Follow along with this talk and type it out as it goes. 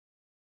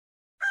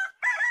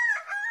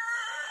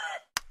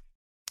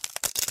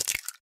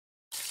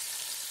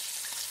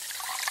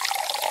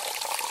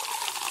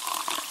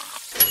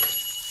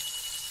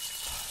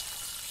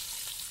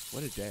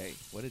What a day.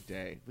 What a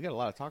day. We got a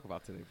lot to talk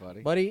about today,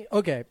 buddy. Buddy,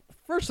 okay.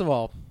 First of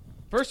all,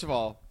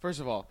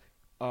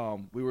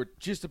 we were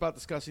just about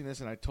discussing this,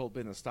 and I told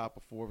Ben to stop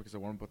before because I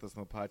want to put this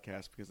on the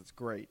podcast because it's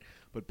great.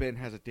 But Ben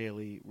has a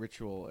daily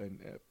ritual and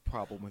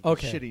problem with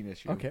his shitting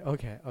issue.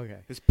 Okay.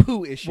 His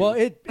poo issue. Well,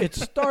 it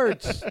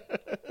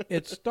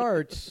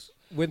starts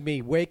with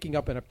me waking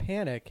up in a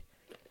panic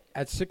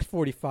at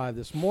 6:45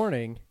 this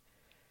morning,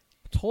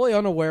 totally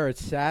unaware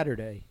it's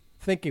Saturday,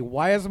 thinking,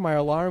 why hasn't my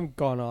alarm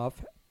gone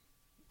off?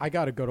 I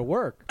got to go to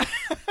work.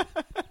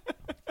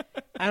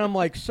 And I'm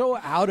like so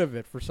out of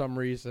it for some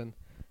reason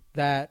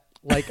that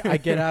like I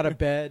get out of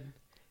bed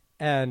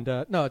and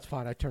no, it's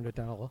fine. I turned it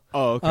down a little.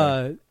 Oh,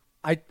 okay.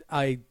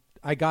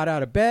 I got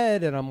out of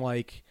bed and I'm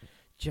like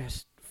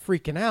just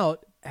freaking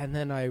out. And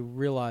then I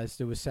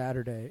realized it was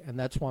Saturday and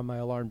that's why my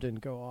alarm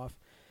didn't go off.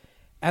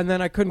 And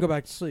then I couldn't go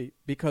back to sleep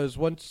because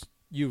once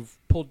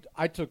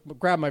I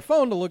grabbed my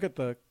phone to look at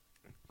the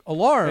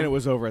alarm. And it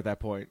was over at that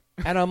point.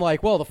 And I'm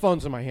like, well, the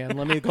phone's in my hand.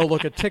 Let me go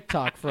look at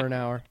TikTok for an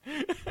hour.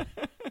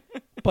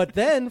 But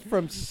then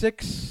from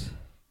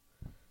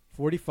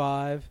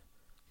 6:45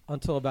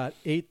 until about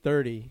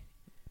 8:30,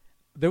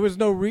 there was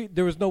no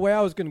way I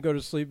was going to go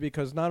to sleep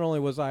because not only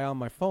was I on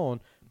my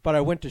phone, but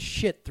I went to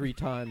shit 3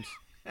 times.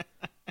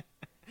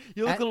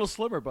 You look a little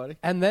slimmer, buddy.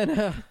 And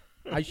then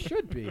I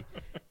should be.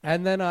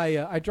 And then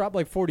I dropped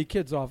like 40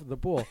 kids off at the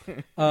pool.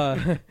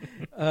 And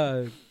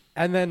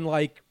then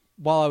like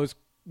while I was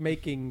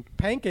making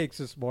pancakes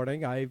this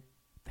morning, I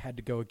had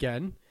to go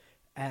again.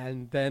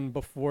 And then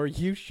before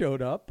you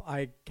showed up,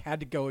 I had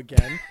to go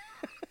again.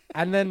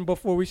 And then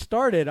before we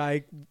started,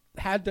 I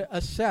had to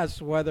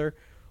assess whether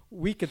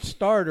we could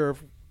start or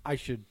if I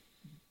should,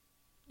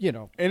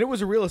 And it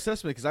was a real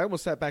assessment because I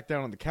almost sat back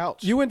down on the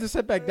couch. You went to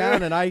sit back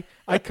down, and I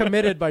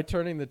committed by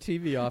turning the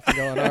TV off and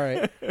going, all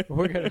right,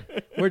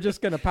 we're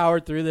just going to power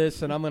through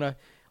this, and I'm going to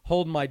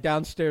hold my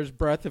downstairs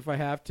breath if I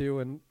have to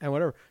and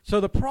whatever.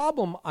 So the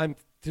problem I'm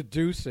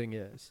deducing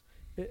is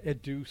is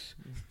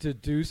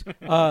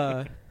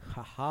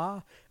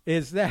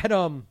that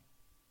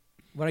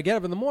when I get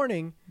up in the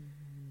morning,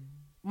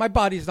 my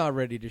body's not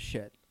ready to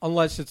shit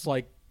unless it's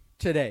like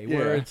today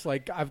where it's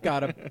like I've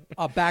got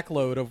a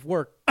backload of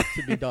work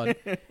to be done.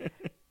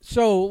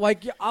 So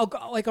like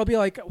I'll be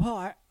like,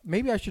 well,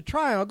 maybe I should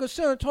try. I'll go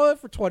sit on the toilet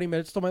for 20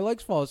 minutes till my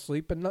legs fall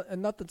asleep and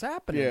nothing's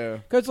happening. Yeah,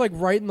 because it's like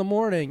right in the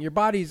morning, your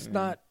body's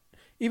not.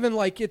 Even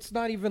like it's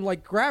not even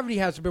like gravity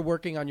hasn't been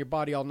working on your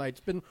body all night. It's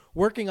been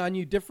working on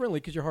you differently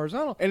because you're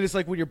horizontal. And it's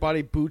like when your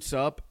body boots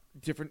up,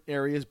 different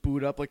areas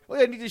boot up. Like,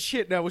 I need to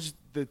shit now. That was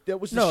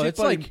the shit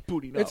button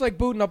booting up. It's like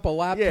booting up a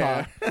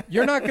laptop. Yeah.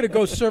 You're not going to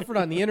go surfing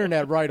on the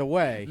internet right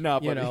away. No,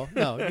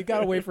 No, you got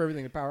to wait for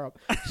everything to power up.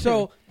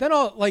 So then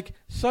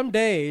some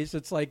days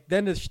it's like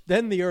then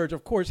the urge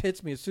of course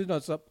hits me as soon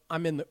as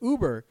I'm in the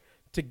Uber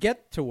to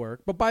get to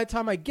work. But by the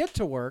time I get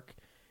to work,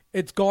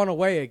 it's gone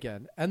away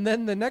again. And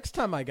then the next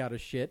time I got a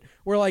shit,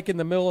 we're like in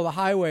the middle of the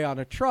highway on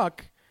a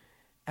truck.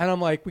 And I'm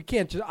like,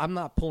 I'm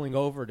not pulling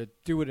over to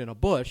do it in a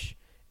bush.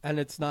 And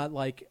it's not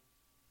like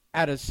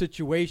at a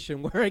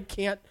situation where I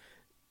can't,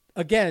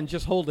 again,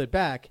 just hold it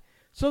back.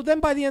 So then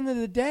by the end of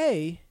the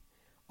day,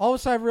 all of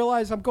a sudden I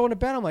realize I'm going to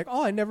bed. I'm like,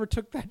 oh, I never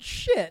took that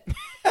shit.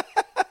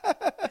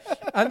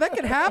 And that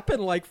could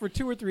happen like for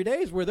 2 or 3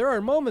 days where there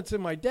are moments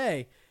in my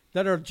day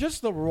that are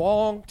just the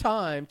wrong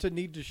time to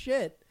need to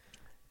shit.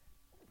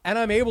 And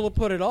I'm able to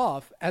put it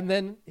off. And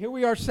then here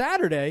we are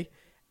Saturday,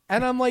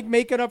 and I'm like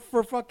making up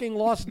for fucking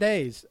lost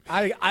days.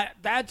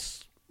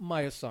 That's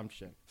my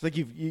assumption. It's like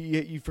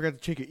you forgot to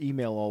check your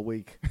email all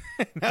week.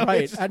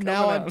 Right. And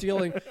now I'm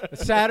dealing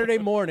Saturday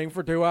morning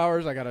for 2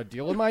 hours. I got to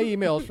deal with my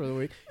emails for the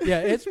week. Yeah,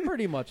 it's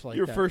pretty much like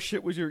your that. Your first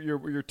shit was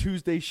your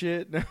Tuesday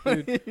shit.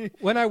 Dude,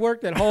 when I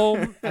worked at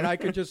home and I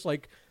could just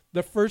like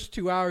the first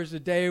 2 hours a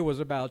day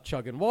was about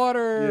chugging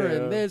water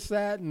and this,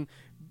 that,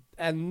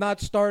 and not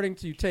starting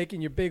to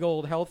taking your big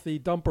old healthy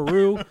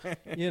dumperoo,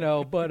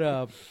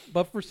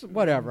 but for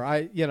whatever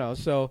I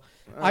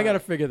got to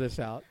figure this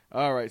out.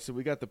 All right, so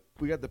we got the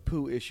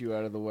poo issue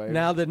out of the way.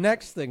 Now the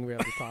next thing we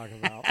have to talk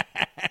about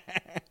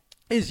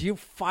is you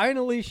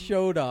finally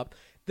showed up.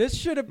 This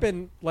should have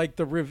been like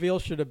the reveal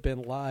should have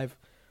been live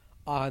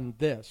on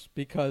this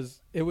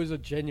because it was a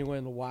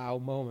genuine wow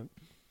moment.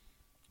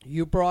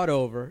 You brought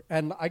over,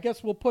 and I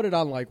guess we'll put it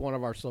on like one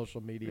of our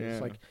social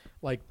medias,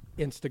 like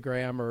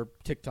Instagram or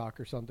TikTok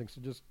or something.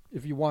 So just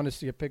if you want to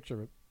see a picture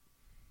of it,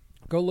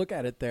 go look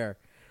at it there.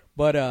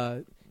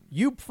 But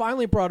you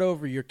finally brought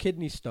over your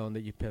kidney stone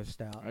that you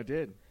pissed out. I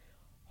did.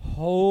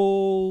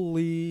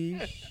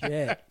 Holy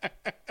shit!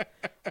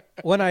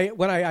 When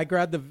I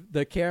grabbed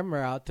the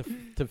camera out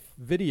to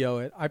video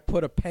it, I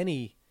put a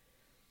penny.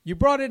 You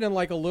brought it in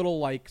like a little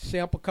like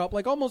sample cup,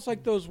 like almost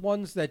like those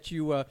ones that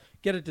you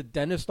get at the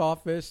dentist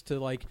office to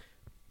like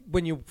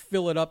when you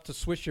fill it up to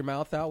swish your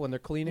mouth out when they're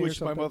cleaning. Which or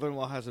something. My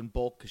mother-in-law has in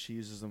bulk because she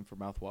uses them for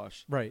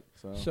mouthwash. Right.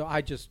 So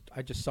I just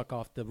suck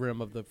off the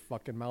rim of the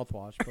fucking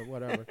mouthwash, but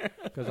whatever,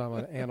 because I'm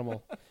an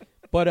animal.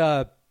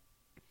 But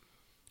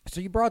so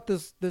you brought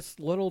this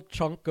little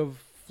chunk of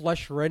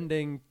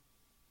flesh-rending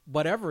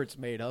whatever it's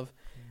made of,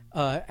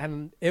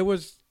 And it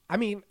was. I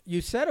mean,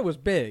 you said it was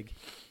big.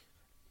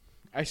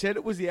 I said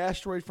it was the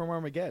asteroid from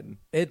Armageddon.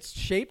 It's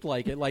shaped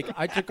like it. Like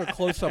I took a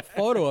close-up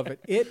photo of it.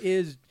 It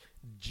is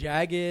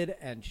jagged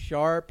and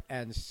sharp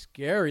and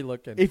scary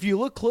looking. If you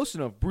look close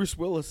enough, Bruce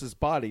Willis's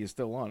body is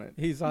still on it.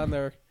 He's on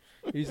there.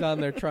 He's on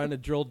there trying to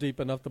drill deep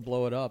enough to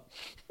blow it up.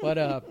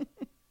 But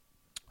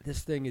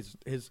this thing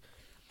is.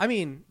 I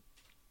mean,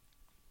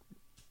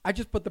 I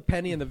just put the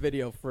penny in the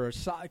video for a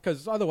size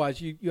because otherwise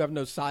you have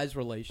no size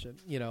relation,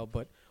 you know.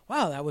 But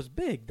wow, that was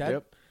big.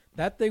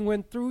 That thing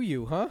went through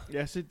you, huh?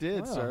 Yes, it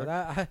did,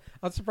 sir.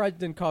 I'm surprised it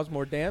didn't cause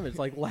more damage.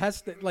 Like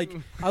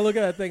I look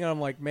at that thing and I'm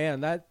like,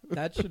 man, that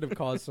should have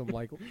caused some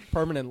like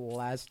permanent,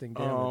 lasting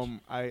damage.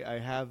 I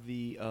have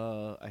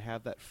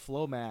that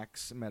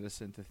Flomax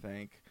medicine to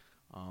thank.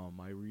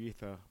 My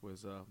urethra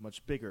was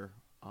much bigger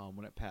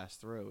when it passed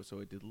through, so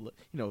it did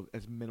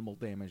as minimal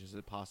damage as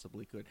it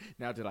possibly could.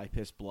 Now, did I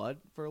piss blood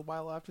for a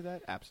while after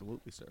that?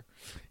 Absolutely, sir.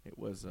 It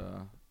was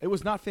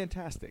not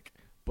fantastic.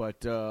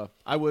 But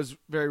I was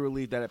very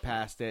relieved that it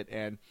passed it,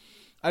 and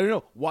I don't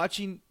know,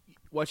 watching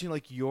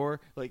like your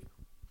like.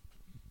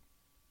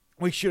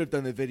 We should have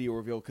done the video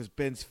reveal because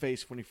Ben's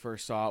face when he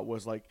first saw it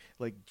was like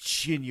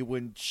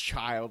genuine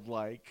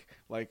childlike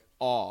like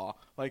awe,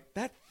 like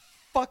that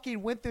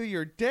fucking went through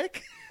your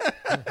dick,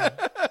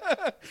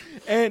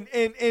 and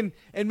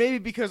maybe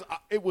because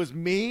it was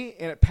me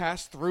and it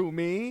passed through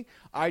me,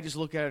 I just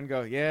look at it and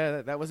go,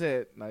 yeah, that was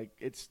it. Like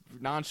it's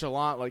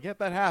nonchalant, like yeah,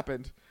 that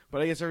happened.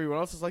 But I guess everyone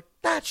else is like,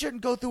 that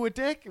shouldn't go through a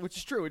dick, which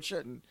is true. It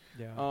shouldn't.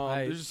 Yeah,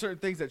 there's just certain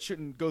things that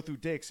shouldn't go through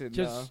dicks. And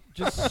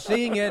just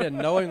seeing it and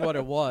knowing what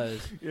it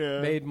was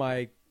made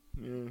my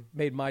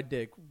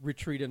dick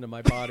retreat into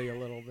my body a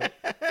little bit,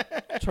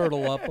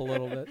 turtle up a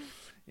little bit.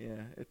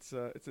 Yeah, it's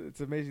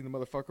amazing the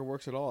motherfucker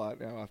works it all out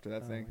now after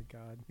that thing. Oh my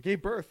God! It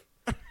gave birth.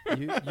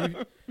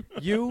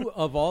 You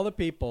of all the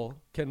people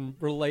can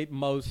relate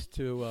most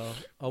to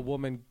a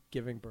woman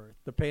giving birth.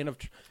 The pain of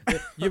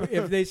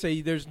if they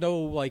say there's no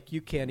like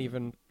you can't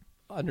even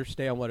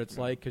understand what it's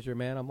like because you're a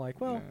man. I'm like,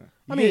 well,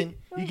 you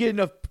get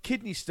enough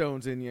kidney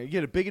stones in you. You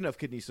get a big enough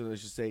kidney stone, I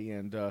should say,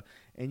 and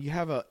you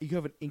have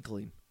an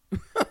inkling.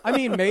 I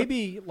mean,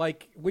 maybe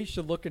like we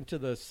should look into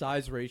the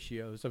size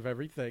ratios of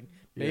everything.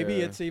 Maybe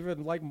it's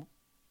even like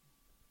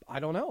I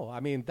don't know.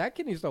 I mean, that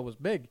kidney stone was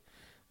big.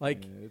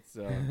 Like it's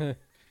the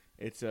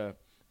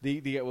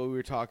what we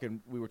were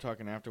talking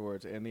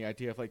afterwards, and the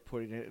idea of like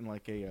putting it in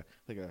like an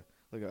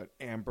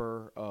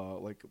amber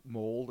like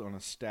mold on a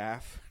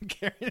staff,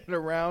 carrying it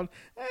around.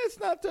 It's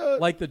not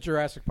like the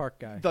Jurassic Park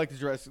guy, like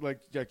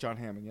John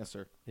Hammond. Yes,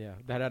 sir. Yeah,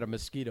 that had a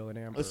mosquito in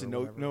amber. Listen,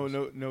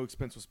 no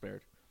expense was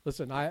spared.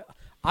 Listen,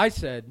 I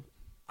said.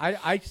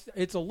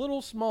 It's a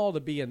little small to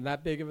be in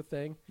that big of a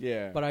thing.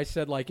 Yeah. But I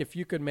said, like, if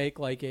you could make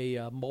like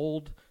a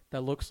mold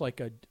that looks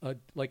like a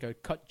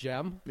cut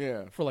gem.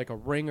 Yeah. For like a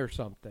ring or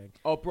something.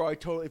 Oh, bro, I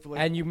totally.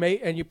 And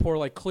you pour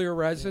like clear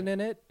resin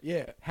in it.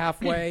 Yeah.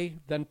 Halfway,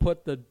 then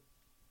put the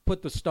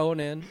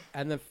stone in,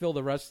 and then fill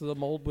the rest of the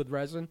mold with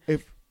resin.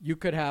 If you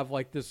could have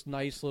like this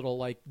nice little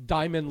like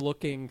diamond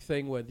looking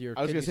thing with your.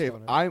 I was gonna say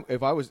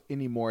if I was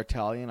any more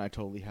Italian, I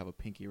totally have a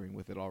pinky ring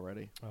with it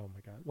already. Oh my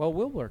God! Well,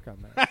 we'll work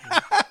on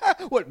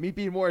that. What, me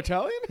being more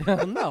Italian?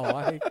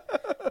 No,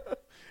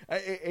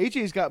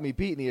 AJ's got me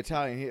beat in the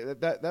Italian.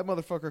 That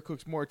motherfucker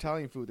cooks more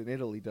Italian food than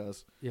Italy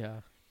does.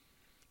 Yeah,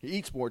 he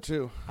eats more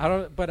too.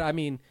 But I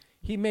mean,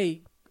 he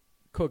may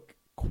cook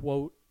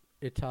quote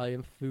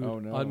Italian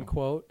food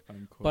unquote.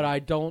 But I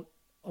don't.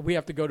 We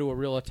have to go to a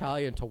real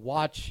Italian to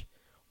watch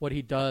what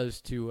he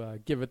does to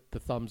give it the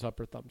thumbs up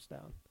or thumbs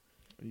down.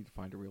 I need to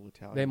find a real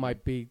Italian.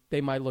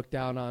 They might look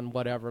down on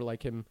whatever,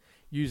 like him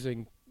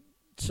using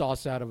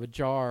sauce out of a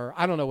jar.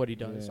 I don't know what he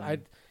does.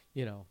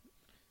 Yeah.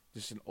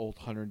 Just an old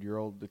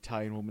 100-year-old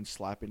Italian woman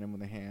slapping him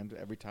with a hand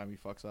every time he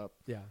fucks up.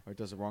 Yeah. Or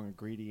does the wrong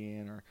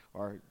ingredient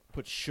or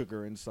puts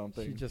sugar in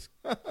something. She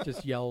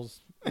just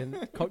yells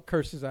and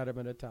curses at him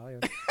in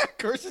Italian.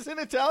 Curses in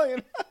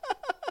Italian.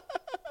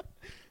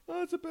 Oh,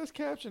 that's the best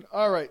caption.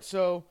 All right,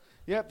 so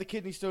the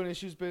kidney stone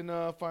issue's been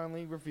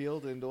finally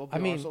revealed, and it'll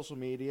be on social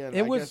media.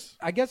 And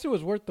I guess it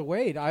was worth the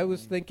wait. I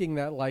was thinking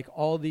that like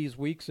all these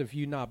weeks of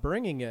you not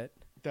bringing it,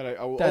 that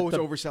I was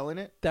overselling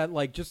it. That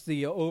like just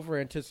the over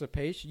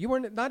anticipation. You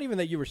weren't not even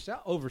that you were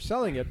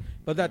overselling it,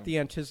 but that the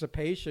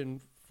anticipation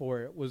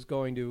for it was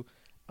going to.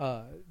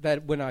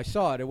 That when I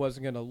saw it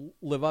wasn't going to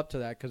live up to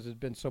that because there's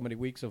been so many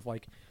weeks of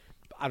like,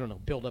 I don't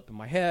know, build up in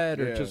my head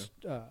or just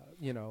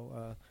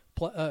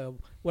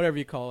whatever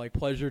you call it, like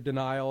pleasure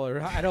denial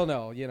or I don't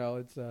know.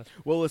 It's.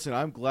 Well, listen,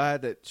 I'm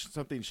glad that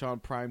something Sean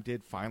Prime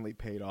did finally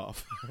paid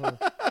off.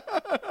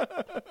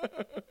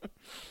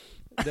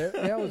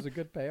 That was a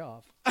good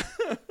payoff.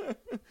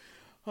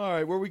 All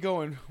right, where are we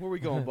going,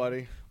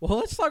 buddy? Well,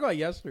 let's talk about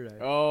yesterday.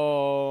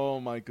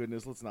 Oh, my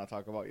goodness. Let's not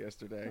talk about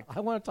yesterday.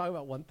 I want to talk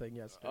about one thing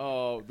yesterday.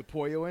 Oh, the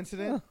Pollo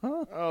incident?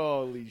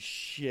 Holy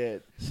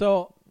shit.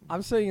 So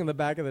I'm sitting in the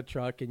back of the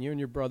truck, and you and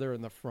your brother are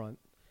in the front.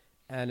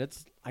 And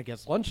it's, I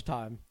guess,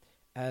 lunchtime.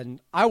 And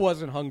I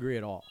wasn't hungry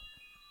at all.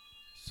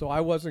 So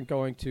I wasn't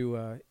going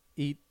to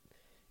eat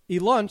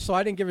eat lunch, so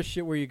I didn't give a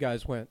shit where you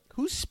guys went.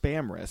 Who's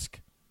Spam Risk?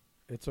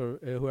 It's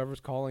whoever's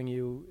calling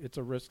you. It's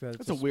a risk that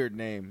That's a weird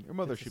name. Your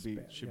mother it's a should be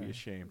spam, yeah.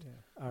 ashamed.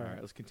 Yeah. All right,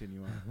 let's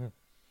continue on.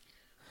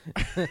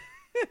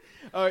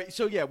 All right,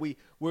 so yeah,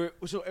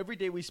 so every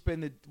day we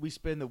spend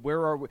the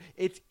where are we?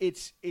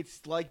 It's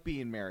like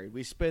being married.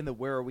 We spend the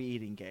where are we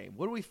eating game.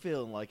 What are we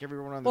feeling like?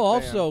 Everyone on the Well,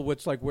 van. also,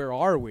 it's like where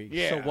are we?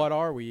 Yeah. So what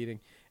are we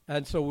eating?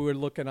 And so we were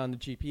looking on the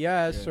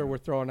GPS, Yeah. or we're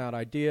throwing out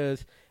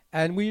ideas,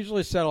 and we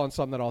usually settle on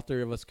something that all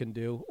three of us can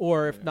do,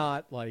 or if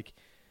not, like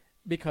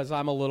because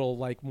I'm a little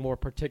like more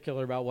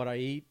particular about what I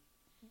eat,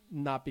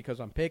 not because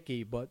I'm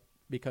picky, but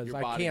because Your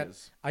I body can't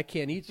is. I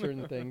can't eat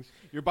certain things.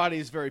 Your body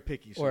is very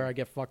picky, Or sir. I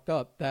get fucked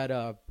up.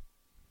 That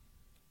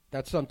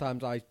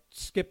sometimes I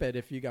skip it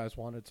if you guys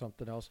wanted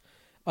something else.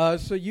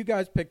 So you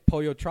guys picked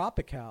Pollo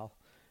Tropical,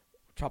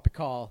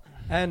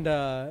 and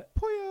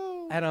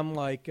Pollo. and I'm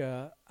like,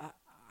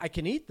 I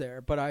can eat there,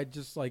 but I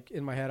just like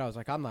in my head I was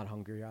like, I'm not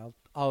hungry.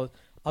 I'll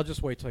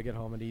just wait till I get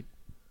home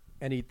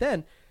and eat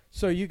then.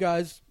 So you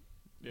guys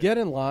get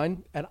in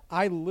line, and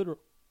I literally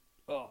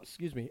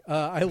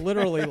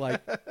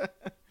like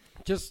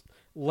just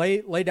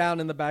lay down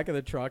in the back of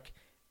the truck,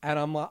 and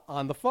I'm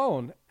on the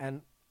phone,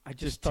 and I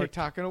just start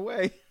tick-tocking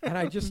away. and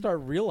I just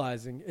start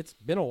realizing it's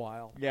been a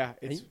while. Yeah,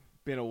 it's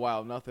been a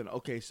while. Nothing.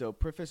 Okay, so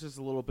preface is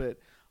a little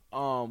bit.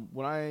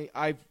 When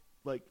I've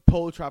like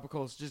Pollo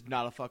Tropical is just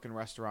not a fucking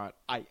restaurant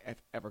I have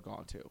ever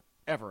gone to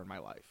ever in my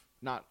life.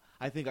 Not.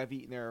 I think I've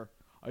eaten there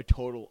a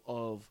total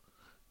of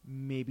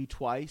maybe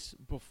twice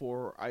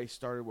before I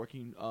started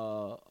working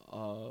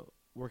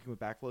with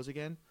Backflows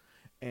again.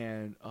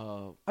 And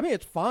I mean,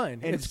 it's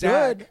fine. and It's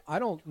Zach- good. I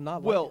don't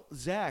not well, like it.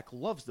 Zach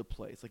loves the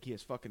place. Like he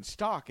has fucking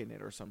stock in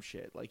it or some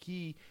shit. Like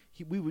he'd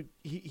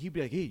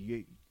be like,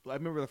 hey, I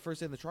remember the first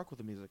day in the truck with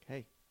him. He's like,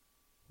 hey,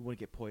 you want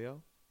to get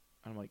pollo?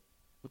 And I'm like,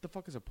 what the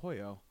fuck is a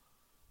pollo?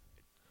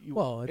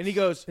 Well, and he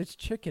goes, it's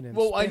chicken in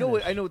well,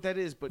 Spanish. I know what that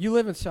is, but You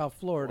live in South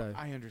Florida.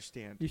 I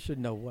understand. You should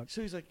know what.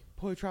 So he's like,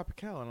 Pollo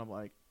Tropical, and I'm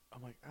like, I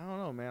don't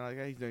know, man.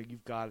 Like,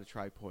 you've got to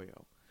try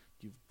pollo.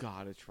 You've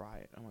got to try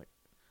it. I'm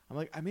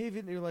like, I may have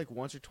eaten there like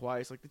once or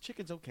twice. Like the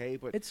chicken's okay,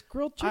 but It's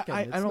grilled chicken.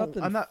 I It's don't.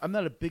 nothing. I'm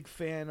not a big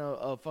fan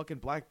of fucking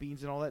black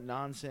beans and all that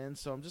nonsense.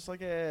 So I'm just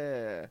like,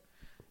 it's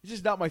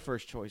just not my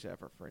first choice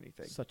ever for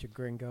anything. Such a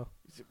gringo.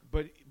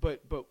 But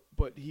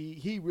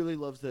he really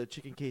loves the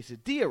chicken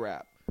quesadilla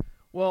wrap.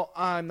 Well,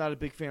 I'm not a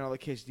big fan of the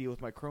quesadilla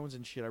with my Crohn's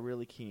and shit. I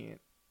really can't.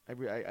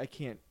 I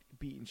can't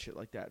be eating shit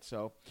like that.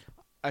 So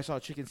I saw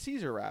chicken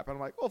Caesar wrap, and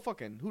I'm like, oh,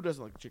 fucking, who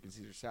doesn't like chicken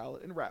Caesar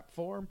salad in wrap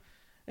form?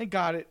 And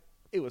got it.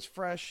 It was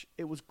fresh.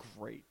 It was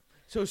great.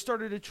 So it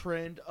started a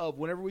trend of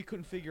whenever we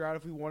couldn't figure out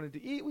if we wanted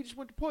to eat, we just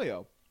went to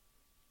Pollo.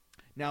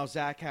 Now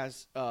Zach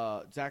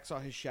saw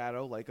his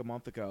shadow like a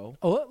month ago.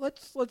 Oh,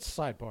 let's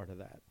sidebar to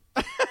that.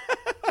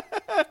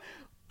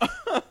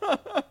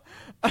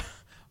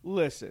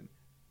 Listen,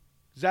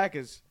 Zach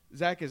is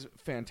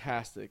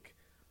fantastic.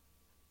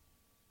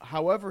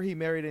 However, he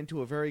married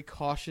into a very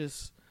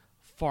cautious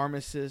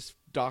pharmacist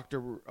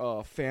doctor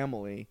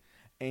family,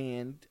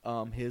 and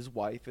his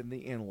wife and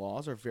the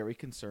in-laws are very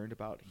concerned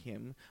about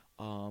him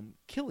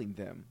killing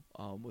them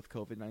with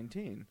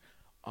COVID-19.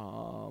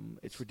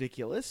 It's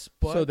ridiculous,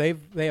 but So they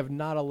have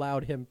not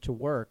allowed him to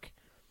work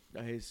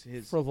his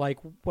for like,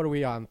 what are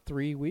we on,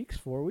 3 weeks,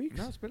 4 weeks?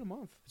 no, it's been a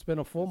month. It's been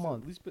a full It's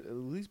month. at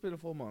least been a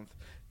full month,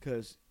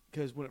 because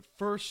when it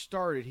first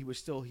started, he was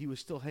still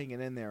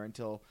hanging in there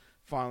until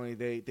finally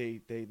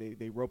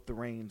they roped the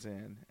reins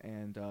in,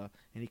 and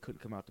he couldn't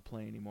come out to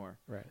play anymore.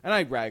 Right. And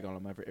I rag on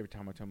him every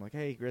time I tell him, like,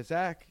 hey,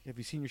 Zach, have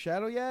you seen your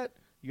shadow yet?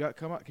 Can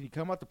you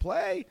come out to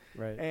play?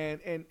 Right.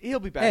 And he'll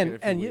be back in a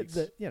few weeks.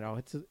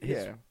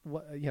 Yeah.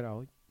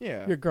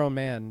 Yeah. You're a grown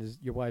man.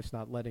 Your wife's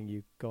not letting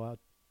you go out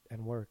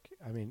and work.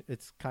 I mean,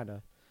 it's kind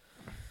of.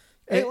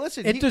 Hey,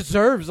 listen, it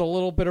deserves a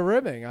little bit of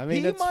ribbing. I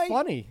mean, it's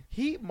funny.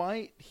 He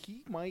might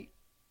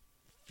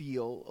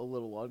feel a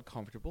little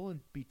uncomfortable and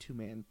be too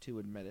man to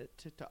admit it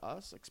to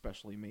us,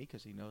 especially me,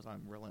 because he knows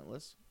I'm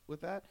relentless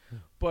with that.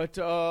 But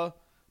to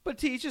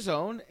each his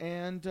own.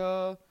 And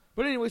but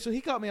anyway, so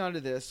he got me onto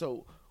this.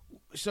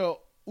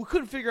 So we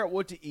couldn't figure out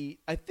what to eat.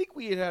 I think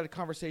we had a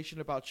conversation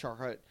about Char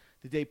Hut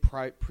the day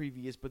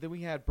previous, but then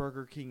we had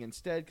Burger King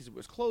instead because it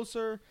was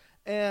closer,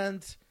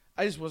 and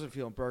I just wasn't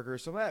feeling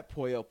burgers. So that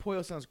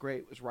Pollo sounds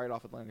great. It was right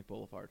off Atlantic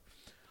Boulevard,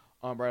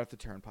 right off the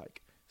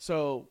Turnpike.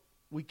 So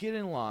we get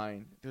in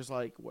line. There's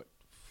like what,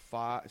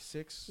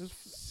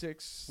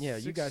 6? Yeah,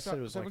 you guys said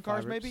it was 7 like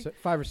cars, maybe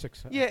 5 or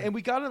 6. Yeah, and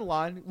we got in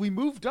line. We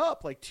moved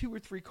up like 2 or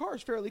 3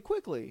 cars fairly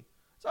quickly.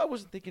 So I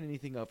wasn't thinking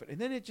anything of it, and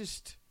then it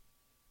just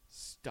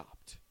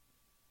stopped.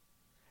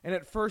 And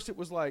at first it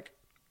was like,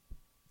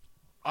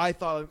 I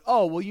thought,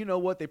 oh, well, you know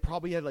what? They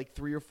probably had like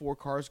 3 or 4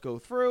 cars go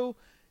through.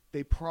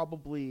 They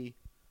probably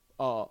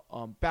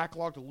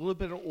backlogged a little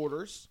bit of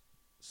orders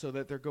so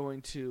that they're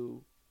going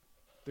to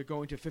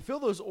fulfill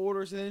those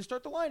orders and then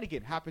start the line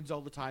again. Happens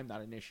all the time,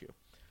 not an issue.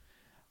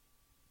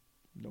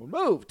 No one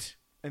moved.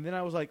 And then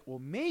I was like, well,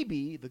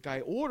 maybe the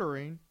guy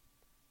ordering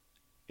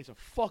is a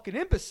fucking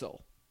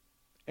imbecile.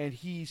 And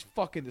he's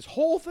fucking this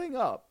whole thing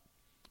up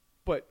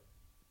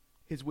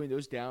his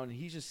windows down, and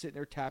he's just sitting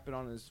there tapping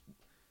on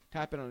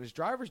his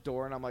driver's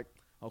door, and I'm like,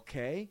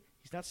 okay,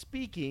 he's not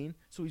speaking,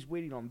 so he's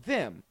waiting on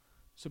them.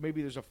 So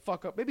maybe there's a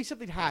fuck up. Maybe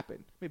something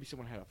happened. Maybe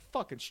someone had a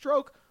fucking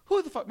stroke.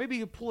 Who the fuck? Maybe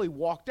the employee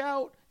walked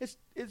out. It's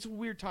a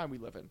weird time we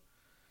live in.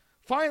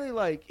 Finally,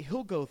 like,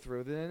 he'll go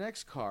through, then the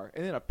next car,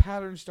 and then a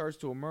pattern starts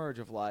to emerge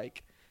of,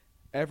 like,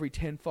 every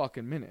 10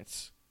 fucking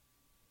minutes,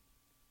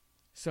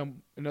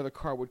 another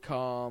car would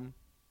come,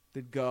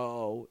 then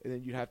go, and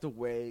then you'd have to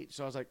wait.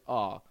 So I was like,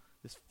 oh,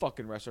 this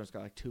fucking restaurant's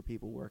got, like, 2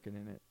 people working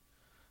in it.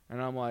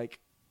 And I'm like,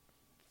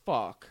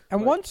 fuck.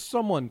 And like, once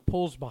someone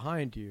pulls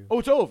behind you, oh,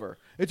 it's over.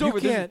 It's over.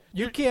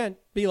 You can't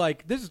be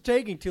like, this is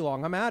taking too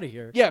long. I'm out of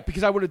here. Yeah,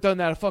 because I would have done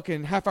that a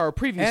fucking half hour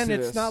previous and to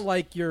it's this. not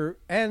like there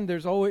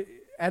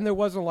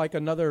wasn't like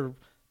another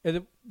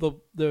the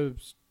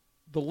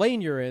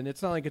lane you're in.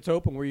 It's not like it's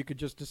open where you could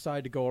just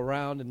decide to go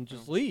around and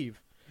just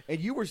leave. And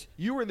you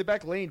were in the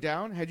back laying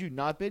down. Had you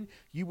not been,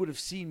 you would have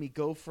seen me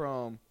go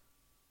from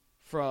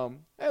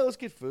hey, let's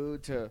get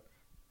food to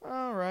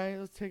all right,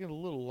 let's take it a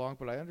little long,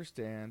 but I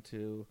understand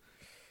to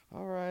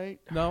all right.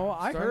 No,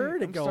 I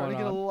heard it going on. I'm starting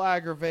to get a little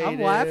aggravated.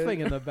 I'm laughing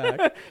in the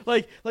back.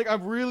 like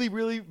I'm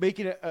really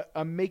making it.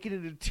 I'm making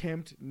an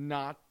attempt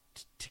not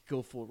to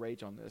go full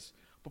rage on this.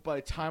 But by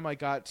the time I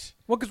got...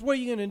 Well, because what are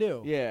you going to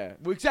do? Yeah,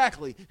 well,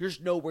 exactly. There's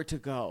nowhere to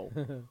go.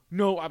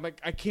 No, I'm like,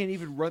 I can't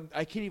even run.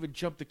 I can't even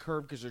jump the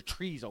curb because there are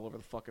trees all over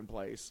the fucking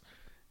place.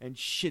 And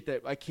shit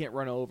that I can't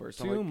run over.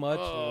 So Too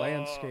much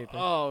landscaping.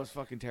 Oh, it's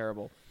fucking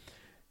terrible.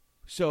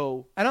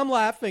 So... And I'm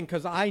laughing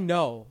because I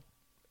know,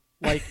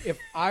 like, if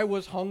I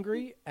was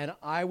hungry and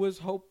I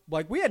was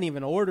like, we hadn't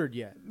even ordered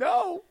yet.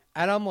 No.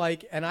 And I'm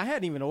like, and I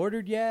hadn't even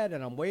ordered yet,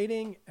 and I'm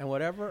waiting, and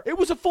whatever. It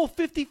was a full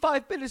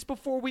 55 minutes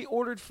before we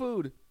ordered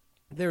food.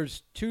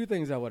 There's 2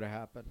 things that would have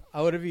happened.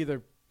 I would have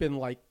either been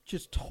like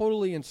just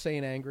totally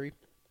insane angry,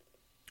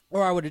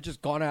 or I would have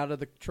just gone out of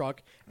the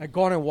truck and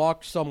gone and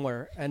walked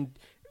somewhere. And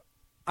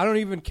I don't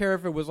even care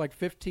if it was like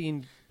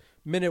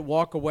 15-minute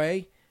walk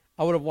away.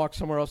 I would have walked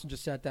somewhere else and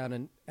just sat down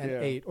and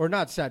ate, or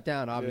not sat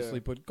down, obviously,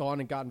 but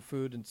gone and gotten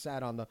food and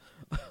sat on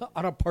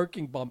on a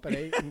parking bump and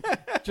ate, and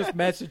just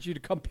messaged you to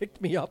come pick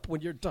me up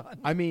when you're done.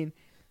 I mean,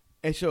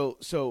 and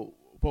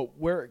but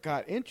where it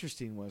got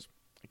interesting was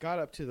I got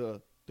up to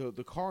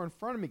the car in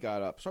front of me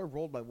got up, so I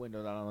rolled my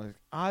window down. I'm like,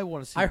 I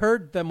want to see. I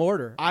heard them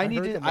order. I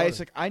need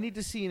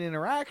to see an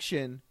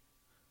interaction,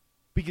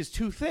 because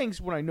 2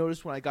 things when I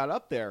noticed when I got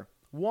up there.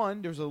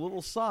 One, there's a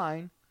little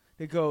sign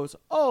that goes,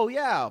 "Oh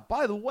yeah,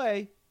 by the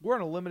way, we're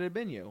on a limited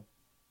menu.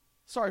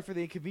 Sorry for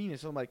the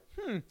inconvenience." I'm like,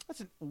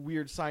 that's a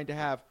weird sign to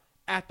have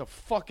at the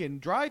fucking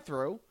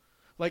drive-thru,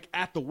 like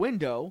at the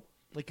window.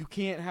 Like you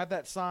can't have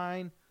that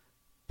sign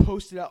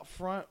posted out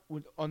front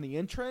on the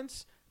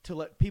entrance to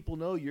let people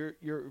know your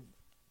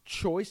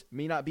choice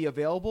may not be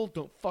available.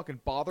 Don't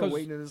fucking bother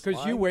waiting in this line.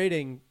 Because you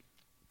waiting,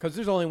 because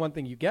there's only one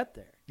thing you get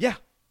there. Yeah.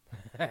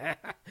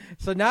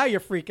 So now you're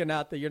freaking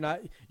out that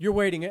you're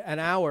waiting an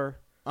hour.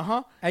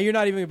 Uh-huh. And you're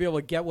not even going to be able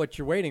to get what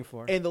you're waiting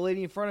for. And the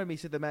lady in front of me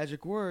said the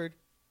magic word,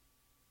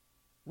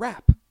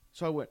 wrap.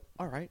 So I went,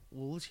 all right,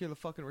 well, let's hear the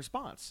fucking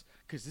response,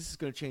 because this is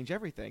going to change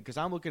everything. Because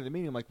I'm looking at the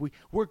meeting, I'm like,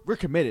 we're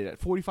committed. At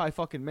 45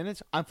 fucking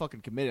minutes, I'm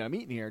fucking committed. I'm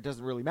eating here. It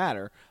doesn't really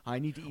matter. I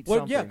need to eat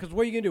something. Yeah, because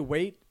what are you going to do,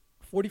 wait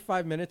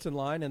 45 minutes in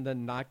line and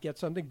then not get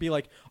something? Be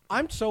like,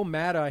 I'm so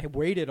mad I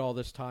waited all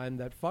this time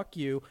that fuck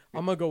you.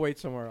 I'm going to go wait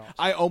somewhere else.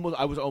 I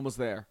was almost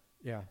there.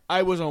 Yeah.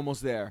 I was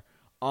almost there.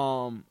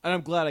 And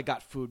I'm glad I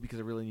got food because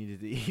I really needed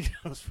to eat.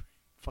 I was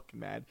fucking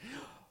mad.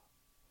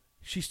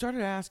 She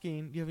started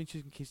asking, "Do you have any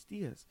chicken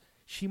quesadillas?"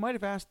 She might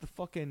have asked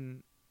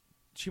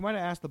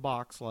the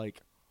box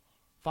like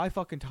 5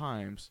 fucking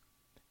times.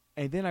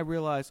 And then I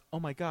realized, oh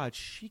my God,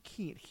 she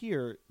can't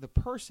hear the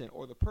person,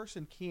 or the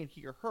person can't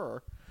hear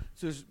her.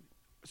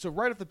 So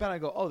right off the bat I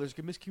go, oh, there's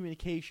a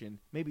miscommunication.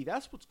 Maybe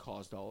that's what's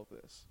caused all of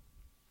this.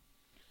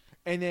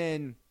 And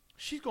then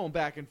she's going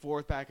back and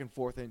forth,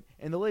 and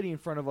the lady in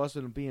front of us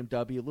in a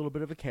BMW, a little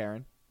bit of a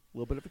Karen.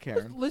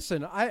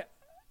 Listen,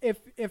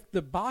 if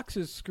the box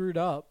is screwed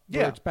up,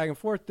 where it's back and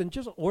forth, then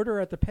just order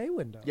at the pay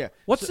window. Yeah.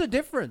 What's the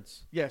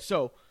difference? Yeah,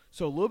 so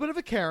a little bit of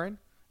a Karen,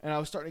 and I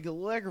was starting to get a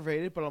little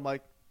aggravated, but I'm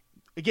like,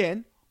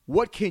 again,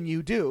 what can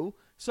you do?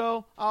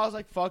 So I was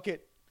like, fuck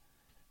it.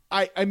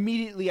 I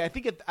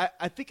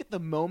think at the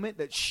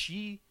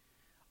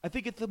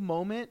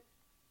moment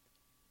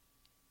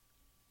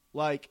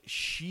like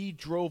she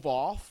drove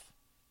off,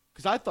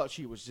 because I thought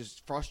she was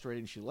just frustrated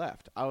and she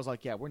left. I was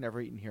like, yeah, we're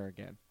never eating here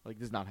again. Like,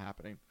 this is not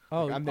happening.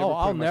 Oh, like,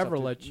 I'll never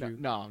let you.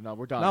 No,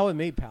 we're done. Not with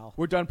me, pal.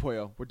 We're done,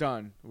 Pollo. We're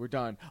done.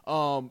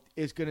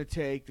 It's going to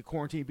take the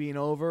quarantine being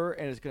over,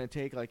 and it's going to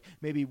take like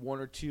maybe 1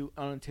 or 2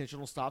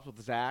 unintentional stops with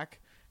Zach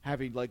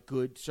having like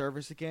good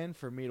service again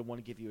for me to want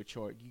to give you a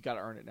choice. You got to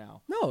earn it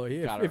now. No,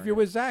 if you're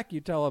with Zach,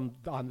 you tell him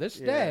on this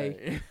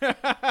day.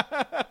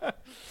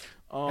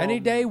 Any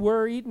day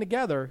we're eating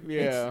together.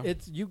 Yeah,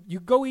 it's you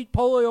go eat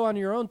polio on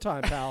your own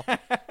time, pal.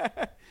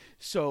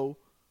 So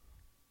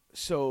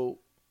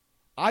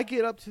I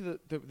get up to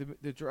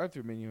the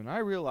drive-thru menu, and I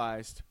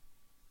realized,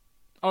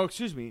 oh,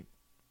 excuse me,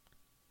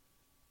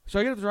 So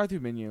I get to the drive-thru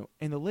menu,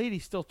 and the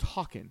lady's still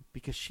talking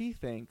because she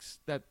thinks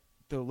that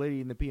the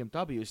lady in the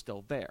BMW is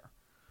still there.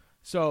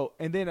 So,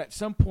 and then at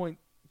some point,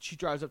 she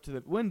drives up to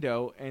the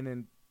window, and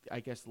then I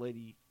guess the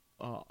lady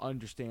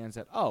understands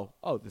that, oh,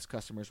 this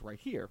customer's right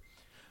here.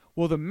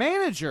 Well, the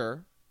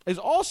manager is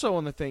also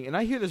on the thing, and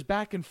I hear this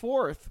back and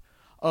forth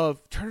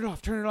of, turn it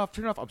off, turn it off,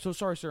 turn it off. I'm so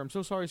sorry, sir. I'm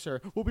so sorry, sir.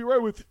 We'll be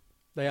right with you.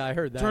 Yeah, I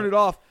heard that. Turn it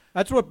off.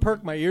 That's what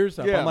perked my ears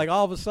up. Yeah. I'm like,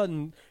 all of a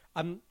sudden,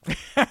 I'm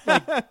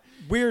like,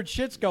 weird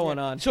shit's going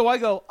on. So I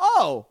go,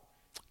 oh,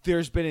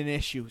 there's been an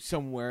issue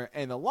somewhere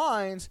in the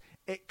lines.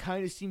 It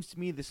kind of seems to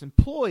me this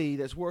employee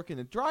that's working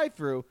the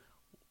drive-thru,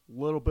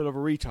 little bit of a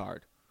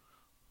retard.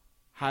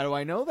 How do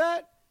I know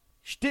that?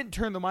 She didn't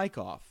turn the mic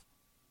off.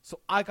 So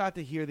I got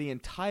to hear the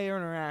entire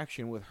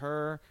interaction with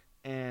her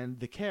and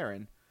the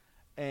Karen.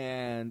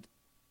 And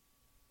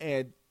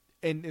the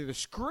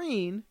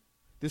screen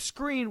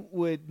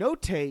would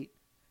notate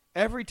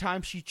every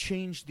time she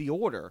changed the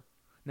order.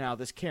 Now,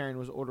 this Karen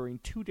was ordering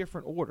 2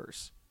 different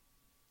orders.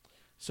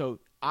 So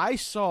I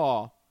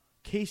saw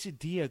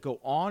quesadilla go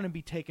on and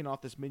be taken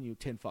off this menu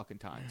 10 fucking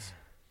times.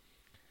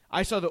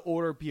 I saw the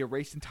order be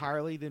erased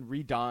entirely, then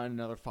redone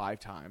another 5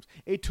 times.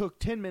 It took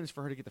 10 minutes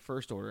for her to get the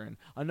first order in,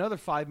 another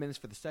 5 minutes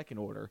for the second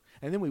order,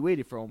 and then we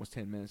waited for almost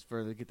 10 minutes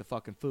for her to get the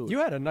fucking food. You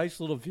had a nice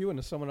little view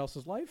into someone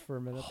else's life for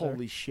a minute. Holy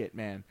there. shit,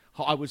 man.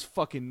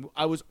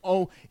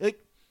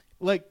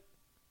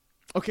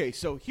 Okay,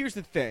 so here's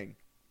the thing.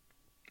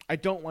 I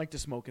don't like to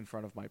smoke in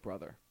front of my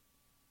brother.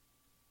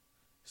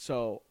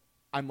 So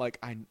I'm like,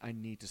 I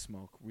need to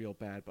smoke real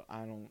bad, but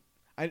I don't.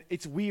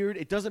 It's weird.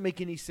 It doesn't make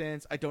any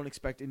sense. I don't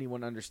expect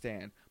anyone to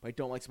understand, but I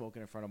don't like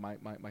smoking in front of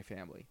my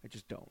family. I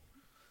just don't.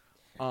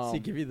 Does he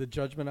give you the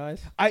judgment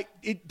eyes?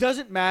 It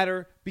doesn't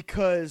matter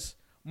because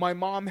my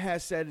mom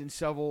has said in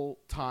several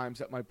times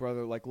that my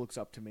brother looks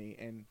up to me,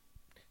 and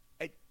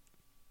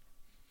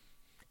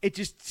it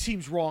just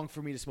seems wrong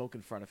for me to smoke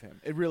in front of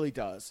him. It really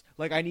does.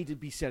 I need to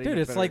be setting. Dude,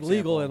 a it's better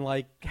legal example.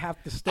 in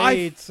half the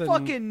states. I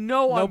fucking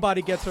know.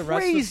 Nobody gets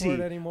arrested crazy. for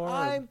it anymore.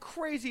 I'm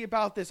crazy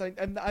about this.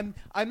 I'm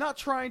not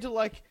trying to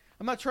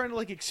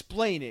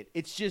explain it.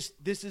 It's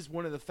just this is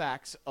one of the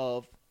facts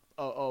of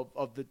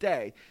the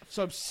day.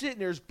 So I'm sitting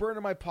there, just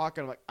burning my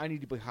pocket. I'm like, I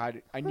need to be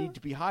high. I need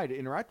to be high to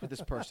interact with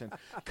this person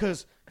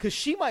because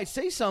she might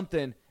say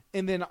something,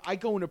 and then I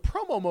go into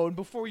promo mode. And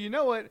before you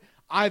know it,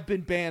 I've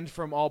been banned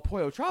from all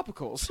Pollo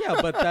Tropicals.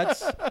 Yeah, but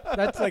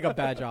that's like a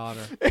badge of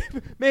honor.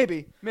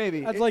 Maybe.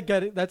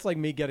 That's like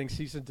me getting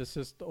cease and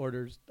desist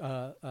orders,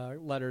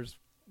 letters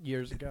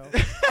years ago.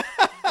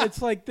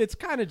 It's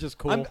kind of just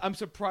cool. I'm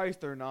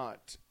surprised they're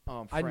not.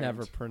 I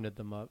never printed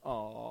them up.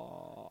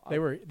 Oh, they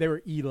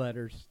were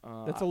e-letters.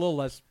 That's a little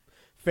less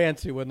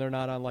fancy when they're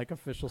not on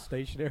official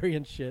stationery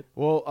and shit.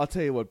 Well, I'll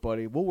tell you what,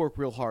 buddy. We'll work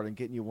real hard on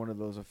getting you one of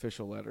those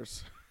official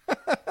letters.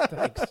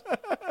 Thanks.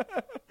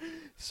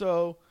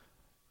 So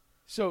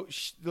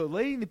the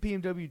lady in the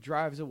BMW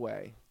drives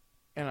away,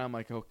 and I'm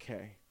like,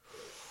 okay,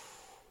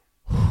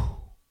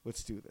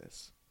 let's do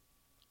this.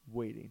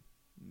 Waiting,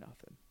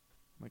 nothing.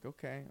 I'm like,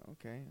 okay,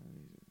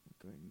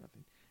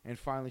 nothing. And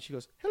finally she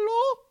goes,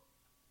 hello?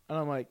 And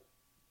I'm like,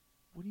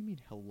 what do you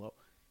mean, hello?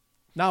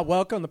 Not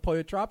welcome to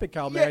Pollo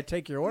Tropical. May I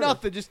take your order?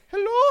 Nothing, just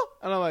hello?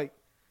 And I'm like,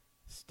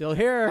 still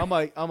here. I'm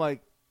like,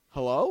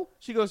 hello?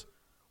 She goes,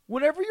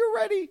 whenever you're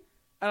ready.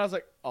 And I was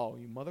like, oh,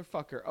 you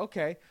motherfucker.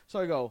 Okay. So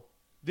I go,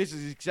 this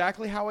is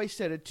exactly how I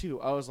said it,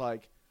 too. I was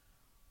like,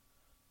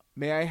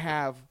 may I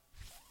have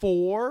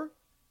 4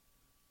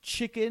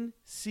 chicken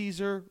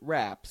Caesar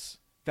wraps?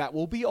 That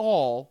will be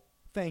all.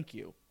 Thank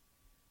you.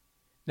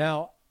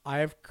 Now, I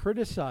have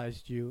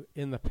criticized you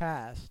in the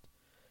past,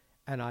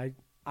 and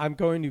I'm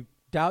going to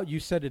doubt you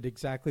said it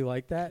exactly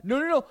like that.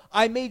 No.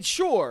 I made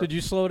sure. Did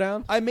you slow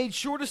down? I made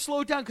sure to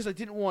slow down because I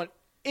didn't want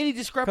any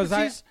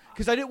discrepancies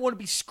because I didn't want to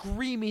be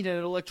screaming at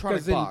an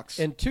electronic box.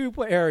 In 2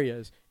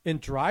 areas. In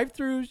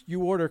drive-thrus,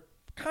 you order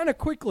kind of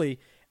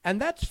quickly,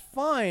 and that's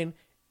fine,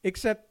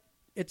 except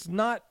it's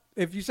not –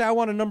 if you say I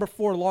want a number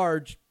 4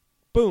 large,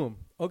 boom,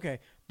 okay.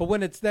 But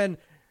when it's then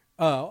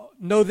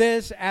know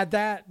this, add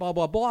that, blah,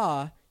 blah,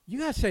 blah, you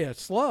got to say it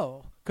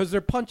slow because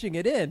they're punching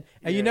it in,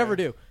 and you never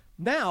do.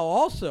 Now,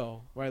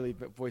 also – Why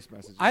leave voice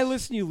messages? I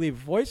listen to you leave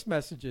voice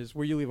messages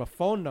where you leave a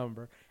phone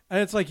number,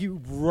 and it's like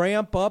you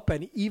ramp up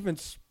and even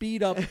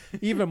speed up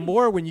even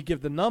more when you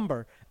give the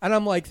number. And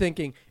I'm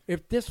thinking,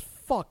 if this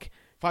fuck –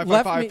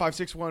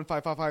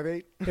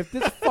 555-561-5558. If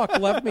this fuck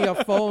left me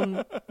a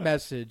phone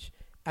message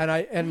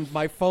and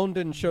my phone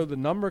didn't show the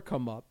number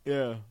come up,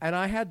 and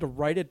I had to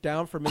write it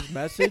down from his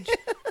message,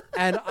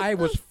 and I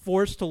was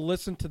forced to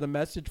listen to the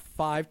message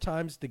 5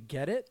 times to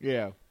get it.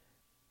 Yeah.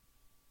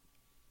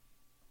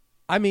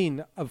 I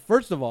mean,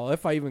 first of all,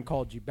 if I even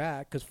called you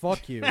back, because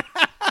fuck you.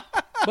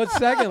 But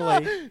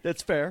secondly,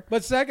 that's fair.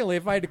 But secondly,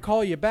 if I had to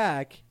call you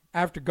back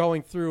after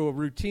going through a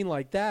routine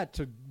like that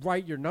to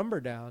write your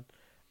number down,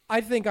 I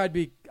think I'd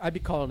be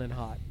calling in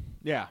hot.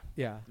 Yeah.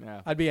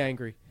 I'd be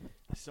angry.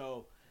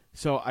 So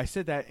I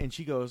said that, and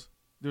she goes,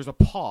 there's a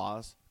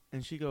pause,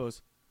 and she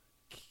goes,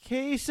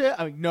 quesadilla.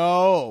 I'm like,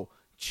 no,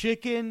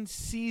 chicken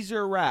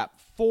Caesar wrap,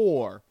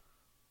 4.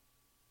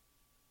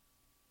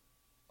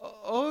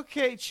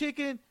 Okay,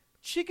 chicken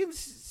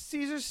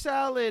Caesar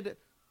salad.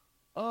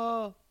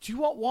 Do you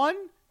want 1?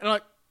 And I'm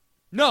like,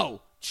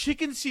 no,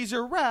 chicken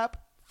Caesar wrap,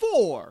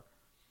 4.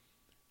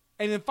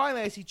 And then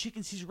finally I see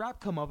chicken Caesar wrap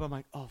come up. I'm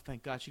like, oh,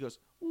 thank God. She goes,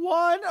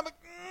 1. I'm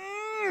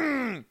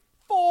like,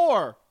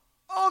 4.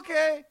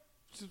 Okay.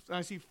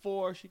 I see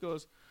 4. She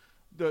goes,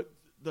 the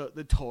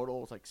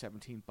total was like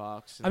 $17.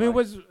 I mean,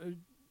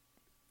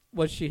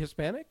 was she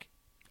Hispanic?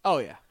 Oh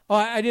yeah. Oh,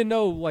 I didn't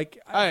know. Like,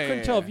 I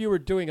couldn't tell yeah. if you were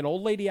doing an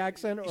old lady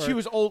accent or She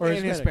was old or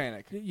and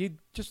Hispanic. You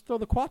just throw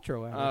the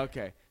Quattro at her.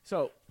 Okay.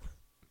 So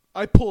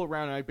I pull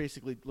around and I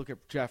basically look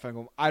at Jeff and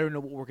I go, I don't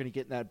know what we're going to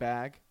get in that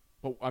bag,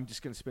 but I'm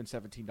just going to spend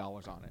 $17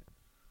 on it.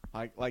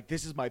 Like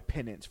this is my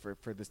penance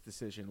for this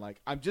decision. Like,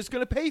 I'm just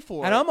going to pay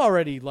for it. And I'm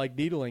already, like,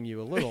 needling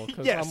you a little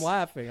because Yes. I'm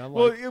laughing. I'm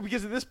Well, like,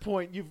 because at this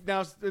point, you've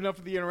now enough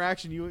of the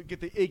interaction. You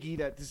get the Iggy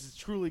that this is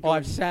truly oh, going.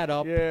 I've sat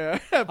up. Yeah.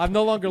 I'm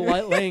no longer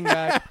laying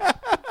back.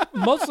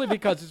 Mostly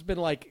because it's been,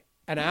 like,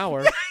 an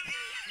hour.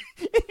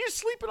 And you're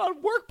sleeping on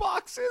work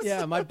boxes.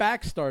 Yeah, my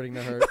back's starting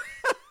to hurt.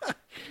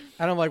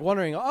 And I'm, like,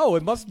 wondering, oh,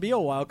 it must be a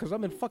while because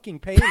I'm in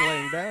fucking pain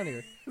laying down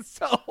here.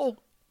 So...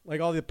 Like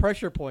all the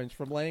pressure points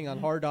from laying on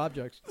hard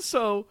objects.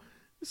 So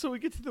we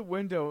get to the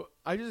window.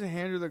 I just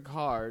hand her the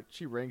card.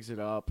 She rings it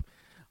up.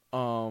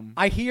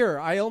 I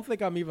don't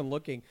think I'm even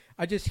looking.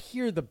 I just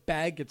hear the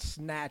bag get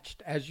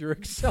snatched as you're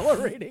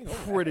accelerating.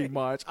 Pretty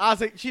much.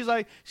 She's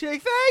like,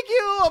 thank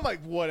you. I'm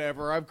like,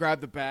 whatever. I've grabbed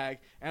the bag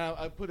and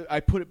I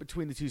put it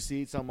between the two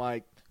seats. I'm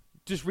like,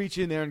 just reach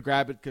in there and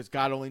grab it because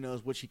God only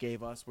knows what she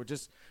gave us. We're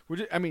just.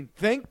 I mean,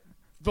 thank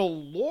the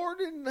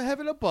Lord in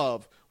heaven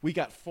above. We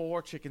got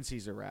 4 chicken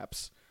Caesar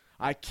wraps.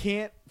 I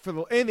can't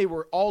and they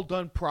were all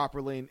done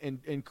properly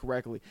and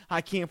correctly.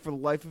 I can't for the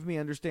life of me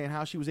understand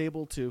how she was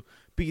able to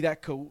be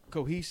that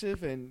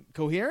cohesive and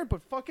coherent.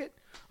 But fuck it,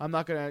 I'm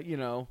not gonna,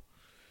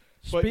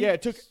 But yeah,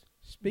 it took.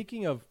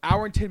 Speaking of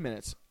hour and 10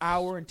 minutes,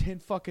 hour and 10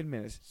 fucking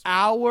minutes,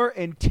 hour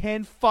and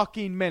 10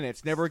 fucking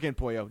minutes. Never again,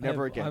 Pollo.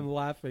 Never again. I'm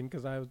laughing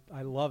because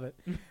I love it.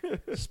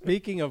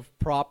 Speaking of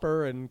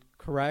proper and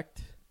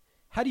correct,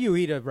 how do you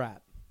eat a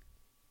wrap?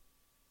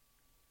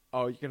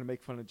 Oh, you're gonna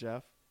make fun of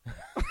Jeff?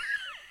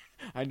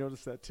 I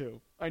noticed that too.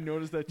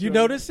 You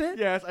noticed it?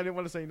 Yes, I didn't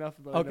want to say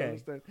nothing, but okay. I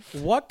noticed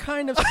it. What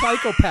kind of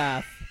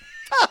psychopath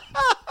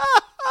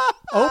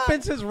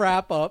opens his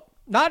wrap up?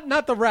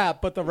 Not the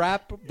wrap, but the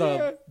wrap,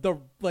 the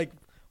like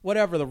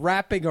whatever, the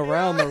wrapping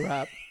around the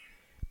wrap.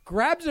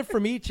 Grabs it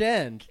from each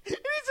end. And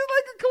eats it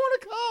like a corn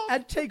cob.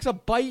 And takes a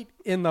bite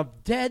in the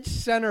dead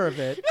center of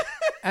it,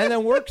 and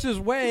then works his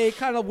way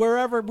kind of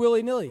wherever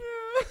willy-nilly.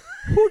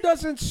 Who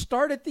doesn't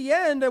start at the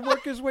end and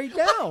work his way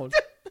down?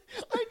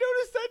 I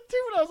noticed that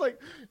too, and I was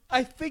like,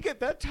 I think at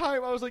that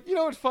time I was like, you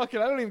know what, fuck it,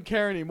 I don't even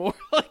care anymore.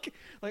 like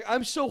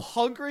I'm so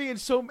hungry and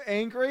so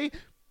angry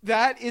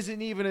that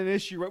isn't even an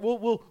issue. Right?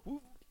 We'll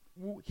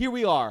here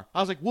we are. I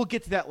was like, we'll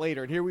get to that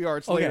later, and here we are.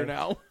 It's later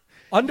now.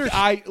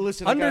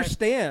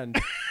 Understand.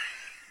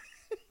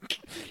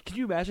 Can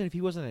you imagine if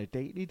he wasn't on a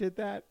date and he did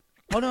that?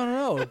 Oh,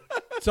 no.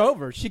 It's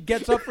over. She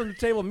gets up from the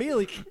table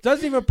immediately,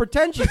 doesn't even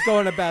pretend she's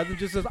going to bed, and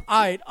just says, all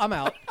right, I'm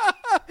out.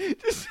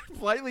 Just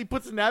politely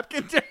puts a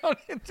napkin down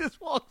and just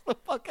walks the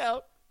fuck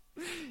out.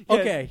 Yeah.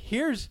 Okay,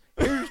 here's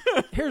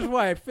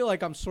why I feel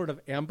like I'm sort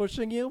of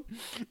ambushing you.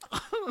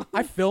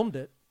 I filmed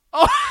it.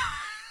 Oh.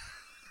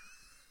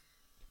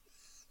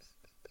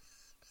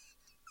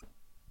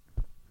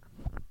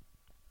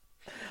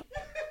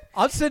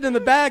 I'm sitting in the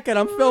back, and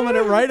I'm filming it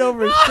right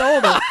over his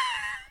shoulder.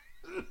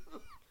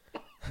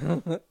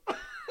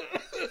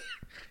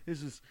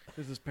 This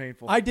is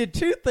painful. I did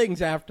 2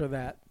 things after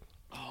that.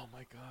 Oh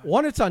my God.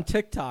 One, it's on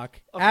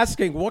TikTok,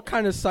 asking what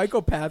kind of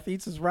psychopath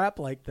eats his wrap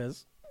like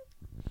this.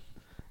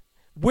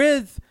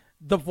 With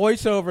the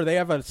voiceover, they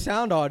have a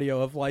sound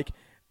audio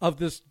of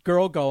this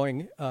girl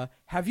going,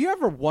 have you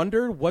ever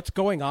wondered what's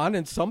going on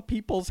in some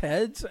people's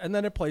heads? And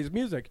then it plays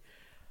music.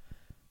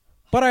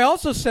 But I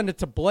also sent it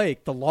to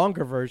Blake, the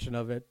longer version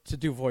of it, to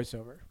do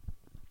voiceover.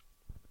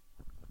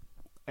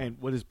 And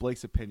what is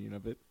Blake's opinion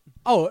of it?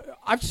 Oh,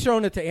 I've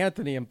shown it to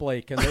Anthony and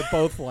Blake, and they're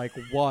both like,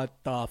 what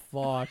the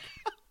fuck?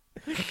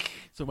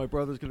 So my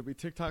brother's going to be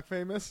TikTok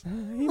famous?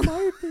 He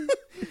might be.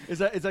 Is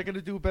that going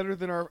to do better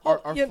than our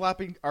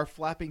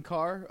flapping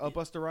car,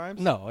 Busta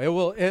Rhymes? No, it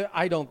will.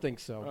 I don't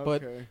think so.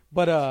 Okay.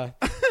 But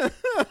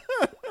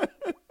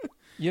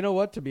you know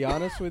what? To be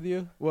honest with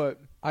you, what?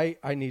 I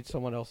need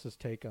someone else's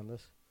take on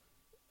this.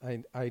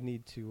 I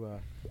need to.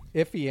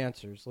 If he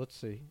answers, let's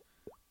see.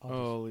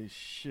 Holy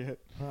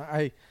shit!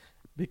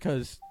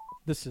 Because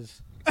this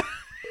is.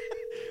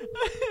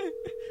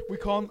 we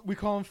call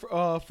him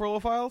Furlough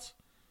Files.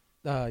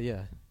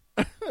 Yeah.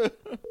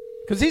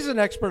 Because he's an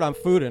expert on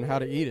food and how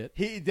to eat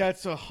it.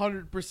 That's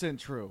 100%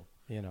 true.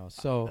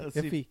 So let's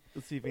see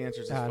if he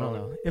answers his phone. I don't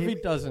know. If he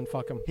doesn't,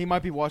 fuck him. He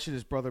might be watching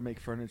his brother make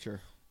furniture.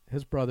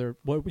 His brother,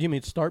 what you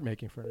mean start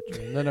making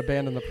furniture and then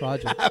abandon the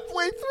project?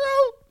 Halfway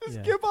through?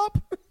 Just give up?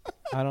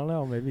 I don't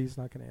know. Maybe he's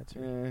not going to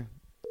answer.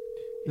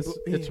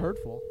 It's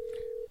hurtful.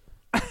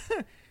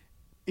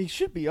 He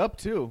should be up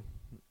too.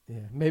 Yeah,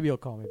 maybe he'll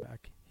call me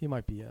back. He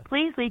might be.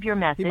 Please leave your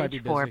He might message be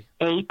for busy.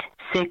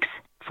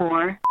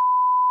 864.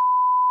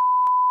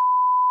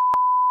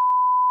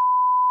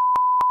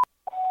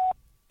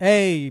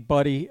 Hey,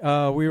 buddy.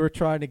 We were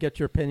trying to get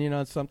your opinion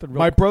on something.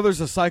 My brother's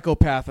a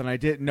psychopath, and I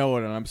didn't know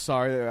it, and I'm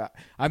sorry.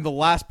 I'm the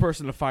last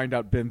person to find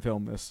out Ben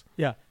filmed this.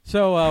 Yeah.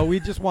 So we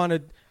just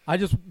wanted.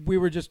 We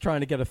were just trying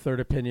to get a third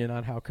opinion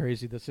on how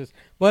crazy this is.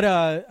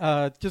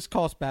 But just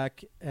call us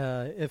back.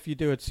 If you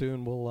do it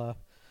soon, we'll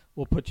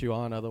put you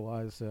on.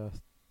 Otherwise,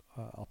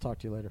 I'll talk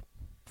to you later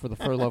for the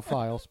furlough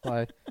files.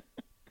 Bye.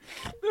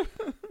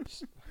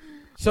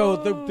 So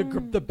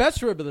the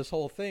best rib of this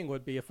whole thing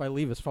would be if I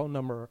leave his phone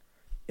number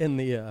in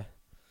the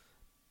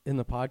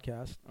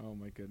podcast. Oh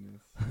my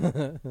goodness.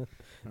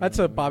 That's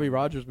a Bobby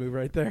Rogers move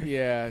right there.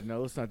 Yeah,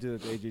 no, let's not do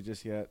that to AJ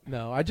just yet.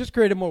 No, I just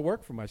created more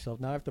work for myself.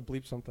 Now I have to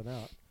bleep something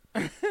out.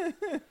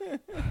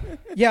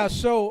 Yeah,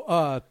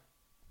 so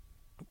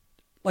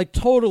like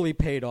totally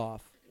paid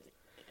off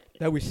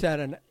that we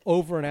sat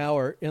over an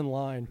hour in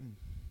line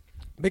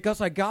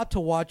because I got to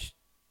watch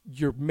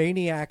your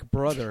maniac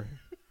brother,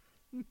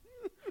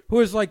 who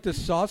is like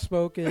this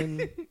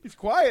soft-spoken, He's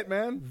quiet,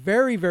 man.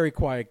 very, very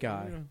quiet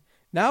guy. Yeah.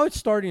 Now it's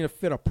starting to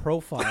fit a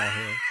profile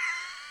here.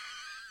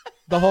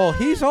 The whole,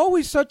 he's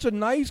always such a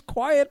nice,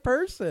 quiet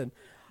person.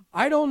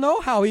 I don't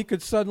know how he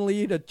could suddenly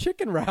eat a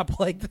chicken wrap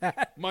like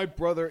that. My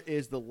brother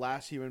is the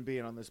last human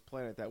being on this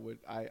planet that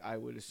I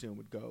would assume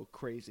would go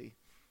crazy.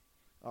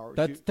 Or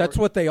That's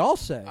what they all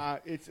say.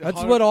 It's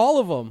That's what all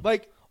of them.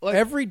 like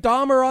Every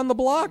Dahmer on the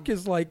block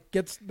is like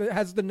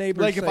has the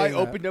neighbors. like if I saying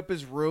opened up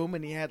his room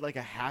and he had like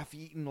a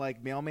half-eaten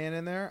like mailman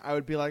in there, I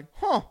would be like,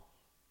 huh,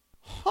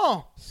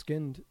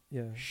 skinned,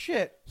 yeah,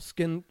 shit.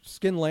 skin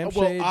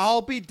lampshades. Well,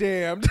 I'll be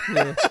damned.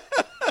 Yeah.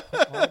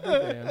 I'll be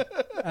damned.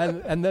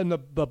 And then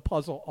the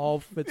puzzle all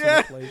fits Yeah,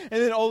 into place.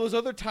 and then all those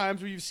other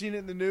times where you've seen it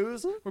in the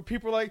news where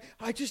people are like,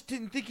 I just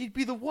didn't think he'd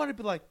be the one. I'd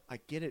be like, I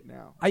get it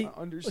now. I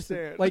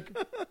understand. Listen,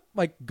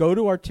 like go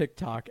to our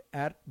TikTok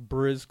at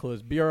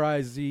Brizcliz,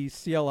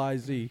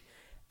 BRIZCLIZ,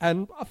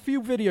 and a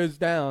few videos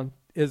down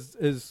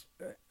is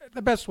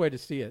the best way to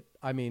see it.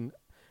 I mean,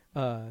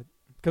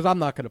 because I'm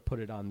not going to put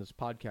it on this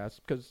podcast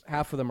because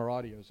half of them are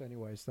audios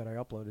anyways that I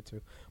uploaded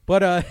to.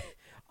 But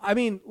I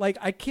mean, like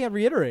I can't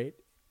reiterate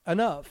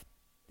enough.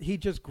 He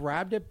just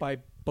grabbed it by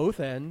both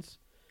ends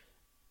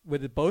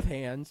with both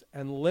hands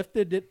and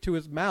lifted it to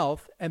his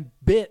mouth and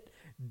bit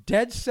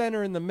dead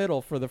center in the middle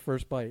for the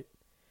first bite.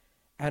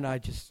 And I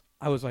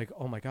was like,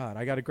 oh my God,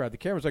 I got to grab the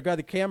camera. So I grabbed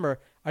the camera.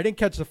 I didn't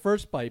catch the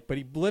first bite, but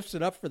he lifts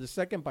it up for the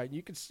second bite. And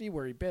you can see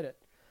where he bit it.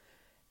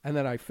 And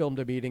then I filmed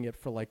him eating it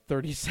for like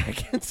 30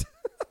 seconds.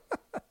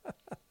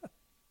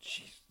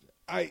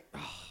 Jeez.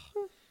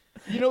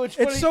 You know, it's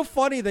funny. It's so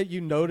funny that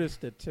you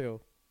noticed it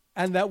too.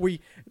 And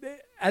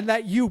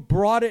that you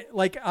brought it,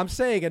 like I'm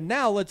saying, and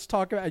now let's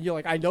talk about, and you're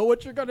like, I know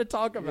what you're going to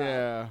talk about.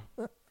 Yeah.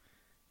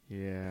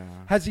 Yeah.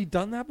 Has he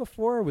done that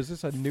before, or was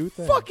this a new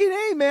thing? Fucking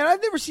A, man.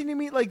 I've never seen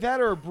him eat like that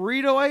or a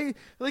burrito.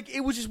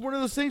 It was just one of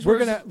those things We're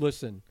where going to,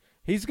 listen,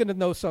 he's going to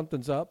know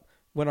something's up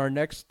when our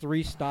next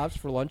 3 stops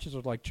for lunches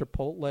are like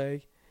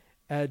Chipotle,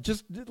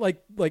 just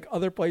like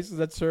other places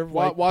that serve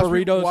like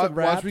burritos and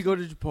wraps. Watch we go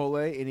to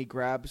Chipotle and he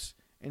grabs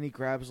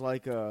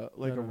like a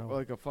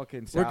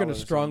fucking salad. We're going to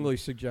strongly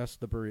suggest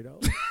the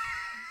burrito.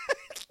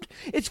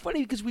 It's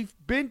funny because we've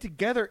been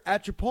together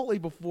at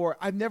Chipotle before.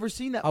 I've never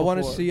seen that before. I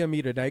want to see him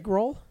eat an egg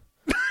roll.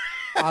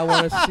 I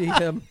want to see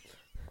him.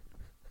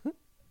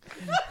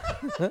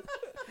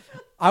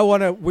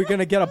 We're going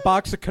to get a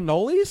box of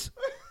cannolis.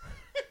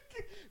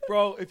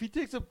 Bro, if he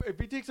takes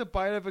a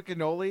bite of a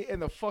cannoli in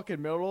the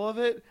fucking middle of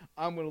it,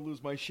 I'm gonna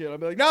lose my shit. I'll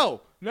be like,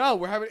 no,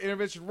 we're having an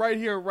intervention right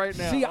here, right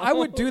now. See, I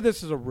would do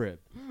this as a rib,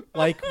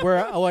 like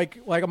where like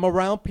I'm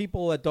around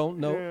people that don't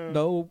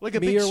know like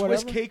a me big or Swiss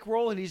whatever. cake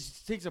roll, and he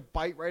takes a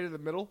bite right in the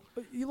middle.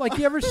 Like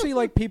you ever see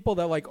like people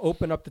that like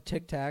open up the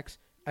Tic Tacs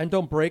and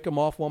don't break them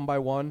off one by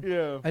one,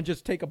 Yeah. and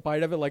just take a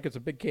bite of it like it's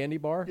a big candy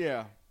bar.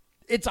 Yeah,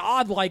 It's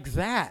odd like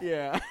that.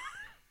 yeah.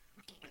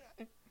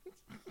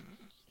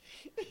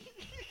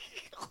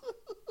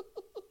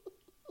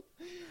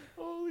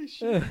 Holy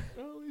shit!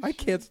 I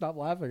can't stop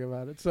laughing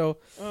about it. So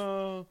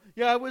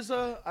yeah, I was.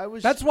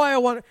 that's why I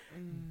want.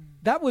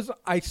 That was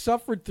I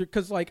suffered through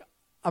because like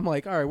I'm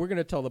like, all right, we're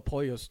gonna tell the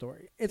polio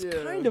story. It's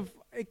kind of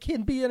it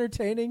can be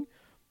entertaining,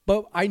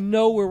 but I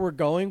know where we're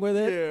going with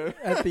it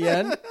at the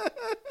end.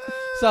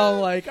 So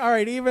I'm like, all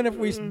right, even if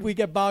we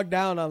get bogged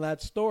down on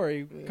that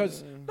story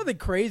because nothing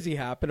crazy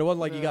happened. It wasn't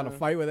like you got in a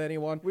fight with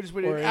anyone. We just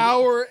waited an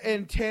hour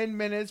and 10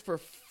 minutes for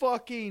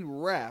fucking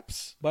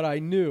reps. But I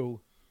knew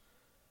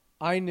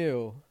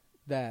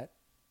that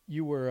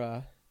you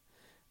were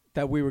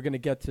that we were going to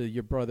get to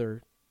your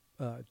brother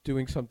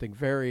doing something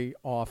very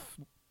off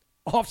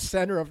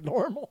center of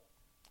normal.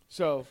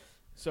 So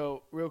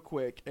real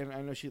quick, and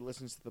I know she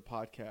listens to the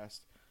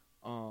podcast.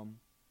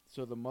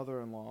 So the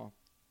mother-in-law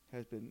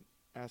has been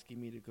asking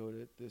me to go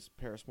to this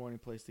Paris Morning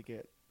place to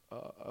get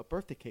a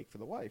birthday cake for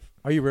the wife.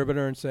 Are you ribbing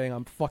her and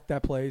saying, fuck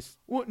that place?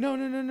 Well, no.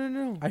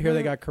 I hear No,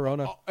 they no. got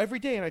Corona. Every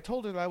day, and I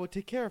told her that I would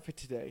take care of it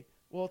today.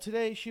 Well,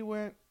 today she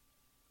went,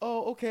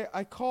 oh, okay,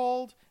 I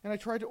called, and I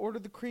tried to order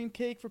the cream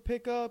cake for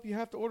pickup. You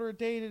have to order a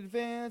day in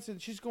advance,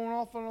 and she's going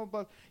off on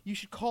about, you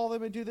should call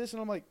them and do this,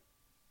 and I'm like,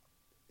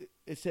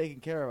 it's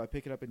taken care of. I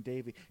pick it up in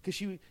Davie. Because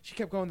she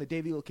kept going, the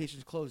Davie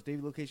location's closed,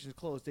 Davie location's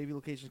closed, Davie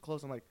location's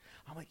closed. I'm like,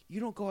 you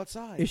don't go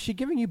outside. Is she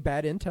giving you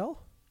bad intel?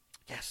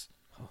 Yes.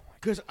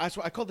 Because that's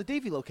why I called the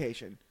Davie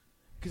location.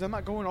 Because I'm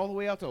not going all the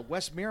way out to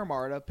West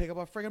Miramar to pick up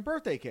a friggin'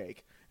 birthday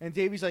cake. And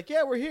Davey's like,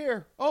 yeah, we're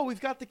here. Oh, we've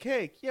got the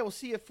cake. Yeah, we'll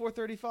see you at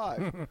 4:35. I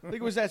think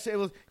it was that. It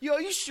was, you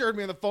assured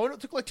me on the phone. It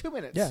took like 2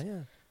 minutes.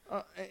 Yeah.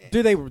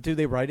 Do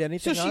they write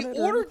anything So on she it?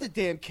 ordered the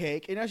damn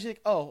cake, and now she's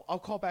like, oh, I'll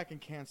call back and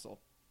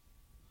cancel.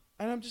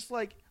 And I'm just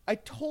like, I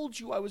told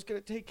you I was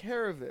going to take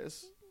care of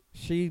this.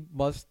 She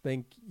must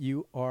think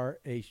you are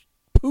a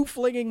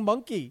poo-flinging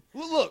monkey.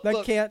 Well, look,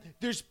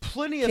 there's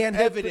plenty of can't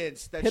hit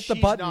evidence that hit the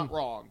she's button. not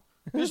wrong.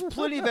 There's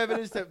plenty of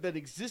evidence that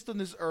exists on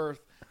this earth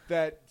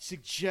that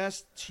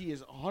suggests she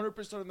is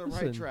 100% on the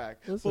right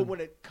track. But when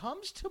it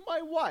comes to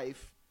my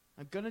wife,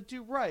 I'm going to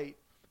do right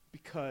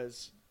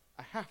because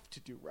I have to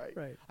do right.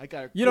 Right.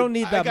 You don't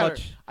need that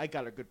much. I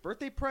got a good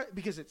birthday present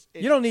because it's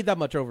you don't need that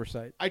much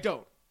oversight. I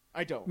don't.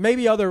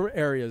 Maybe other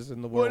areas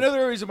in the world. Well, in other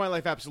areas of my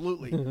life,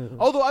 absolutely.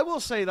 Although I will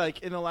say,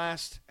 like in the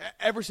last,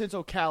 ever since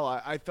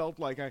Ocala, I felt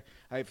like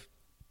I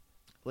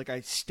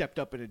stepped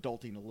up in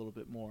adulting a little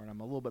bit more, and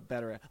I'm a little bit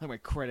better at my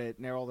credit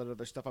and all that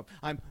other stuff.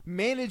 I'm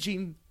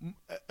managing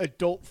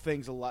adult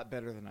things a lot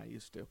better than I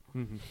used to.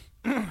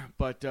 Mm-hmm.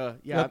 But yeah,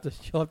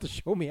 you'll have to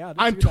show me how.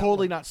 I'm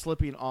totally not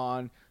slipping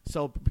on.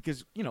 So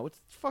because it's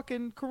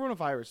fucking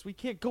coronavirus, we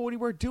can't go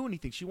anywhere, do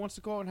anything. She wants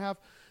to go out and have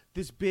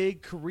this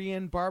big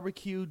Korean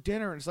barbecue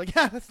dinner, and it's like,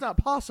 yeah, that's not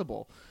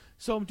possible.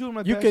 So I'm doing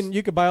my best.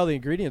 You can buy all the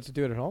ingredients and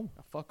do it at home.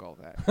 Oh, fuck all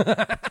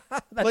that.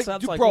 That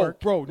sounds like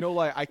work. Bro, no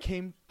lie. I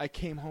came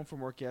home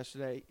from work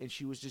yesterday, and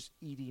she was just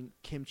eating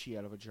kimchi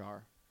out of a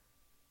jar.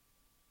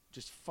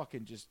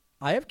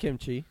 I have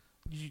kimchi.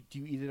 Do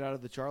you eat it out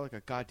of the jar like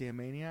a goddamn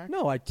maniac?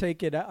 No, I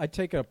take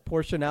a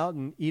portion out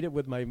and eat it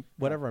with my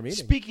whatever I'm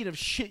eating. Speaking of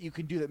shit you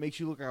can do that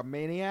makes you look like a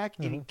maniac,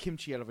 eating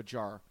kimchi out of a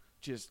jar.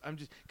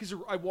 Because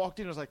I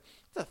walked in, I was like,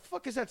 what the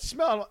fuck is that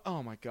smell? Like,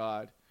 oh my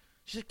god.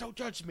 She's like, don't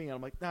judge me. And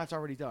I'm like, nah, it's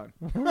already done.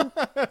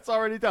 It's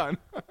already done.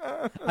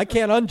 I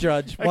can't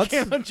unjudge. I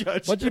can't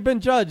unjudge. Once you've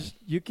been judged,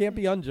 you can't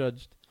be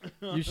unjudged.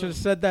 You should have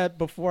said that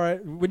before.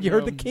 When you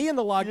heard the key in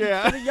the lock, you should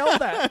have yelled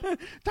that.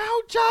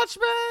 Don't judge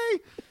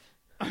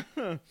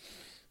me.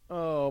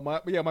 Oh,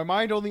 my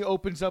mind only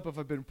opens up if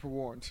I've been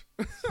forewarned.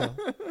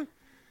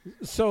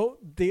 So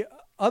the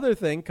other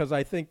thing, because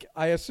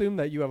I assume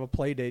that you have a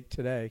play date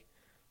today.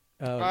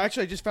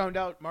 Actually, I just found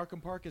out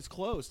Markham Park is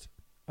closed.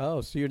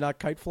 Oh, so you're not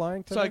kite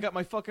flying today? So I got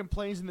my fucking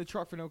planes in the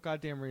truck for no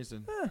goddamn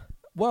reason.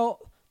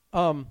 Well,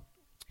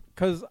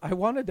 because I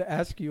wanted to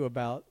ask you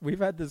about. We've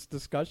had this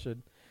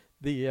discussion.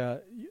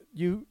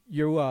 You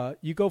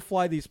go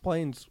fly these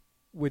planes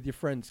with your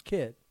friend's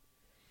kid.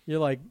 You're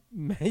like,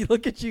 man,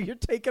 look at you. You're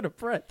taking a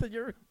breath, and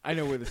you're. I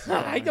know where this is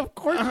going. Of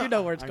course, you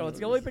know where it's going. It's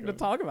the only thing to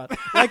talk about.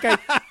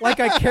 Like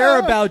I care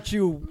about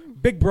you,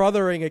 big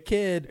brothering a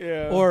kid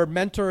or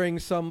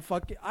mentoring some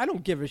fucking. I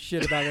don't give a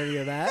shit about any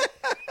of that.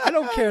 I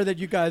don't care that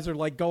you guys are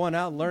like going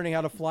out and learning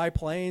how to fly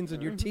planes,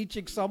 and you're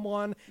teaching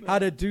someone how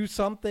to do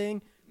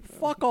something.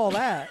 Fuck all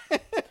that.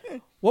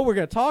 What we're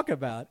going to talk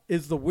about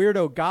is the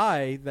weirdo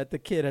guy that the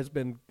kid has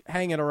been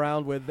hanging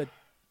around with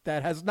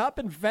that has not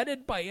been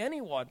vetted by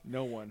anyone.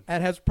 No one.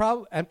 And has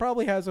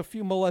probably has a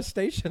few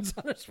molestations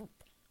on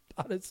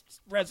his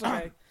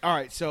resume. All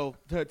right, so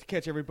to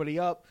catch everybody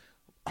up,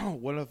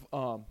 one of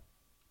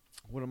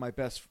my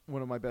best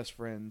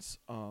friends'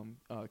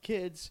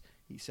 kids.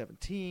 He's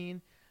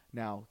 17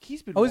 now.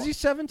 He's been. Oh, is he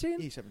 17?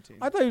 He's 17.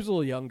 I thought he was a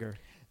little younger.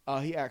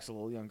 He acts a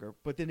little younger,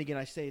 but then again,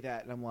 I say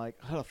that, and I'm like,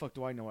 how the fuck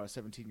do I know how a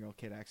 17-year-old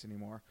kid acts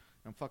anymore?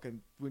 I'm fucking.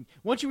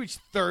 Once you reach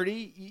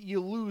 30, you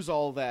lose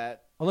all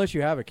that. Unless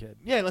you have a kid.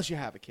 Yeah, unless you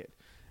have a kid,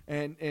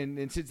 and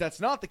since that's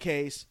not the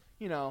case,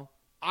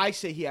 I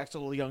say he acts a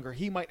little younger.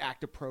 He might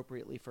act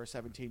appropriately for a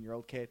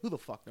 17-year-old kid. Who the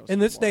fuck knows? In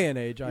this day and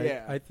age,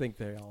 Yeah. I think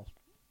they all.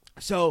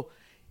 So,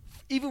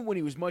 even when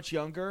he was much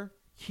younger,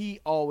 he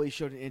always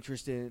showed an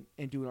interest in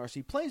doing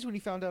RC planes when he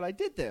found out I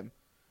did them,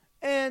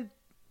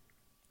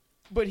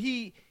 but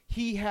he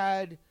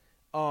had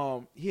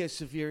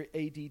severe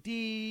ADD.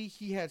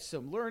 He had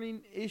some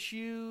learning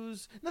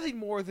issues. Nothing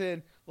more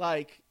than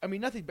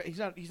nothing. But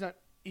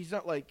he's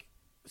not like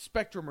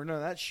spectrum or none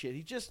of that shit.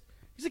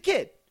 He's a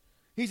kid.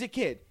 He's a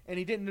kid, and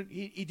he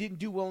didn't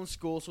do well in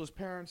school, so his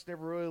parents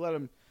never really let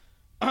him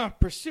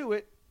pursue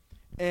it.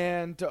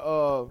 And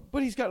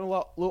but he's gotten a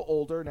little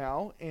older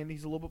now, and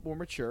he's a little bit more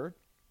mature.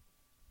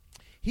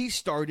 He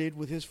started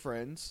with his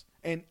friends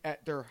And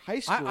at their high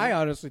school, I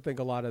honestly think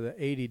a lot of the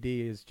ADD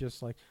is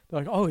just like, they're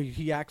like, oh,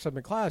 he acts up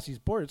in class, he's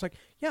bored. It's like,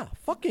 yeah,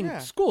 fucking Yeah.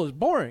 school is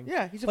boring.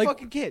 yeah, he's a Like-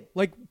 fucking kid.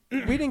 Like,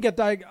 we didn't get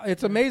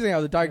it's amazing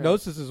how the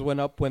diagnoses went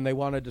up when they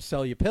wanted to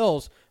sell you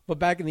pills. But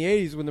back in the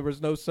 80s, when there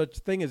was no such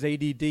thing as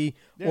ADD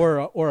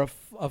or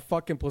a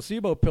fucking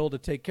placebo pill to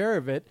take care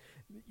of it,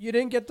 you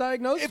didn't get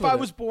diagnosed If with I it.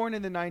 was born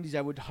in the 90s,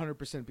 I would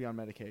 100% be on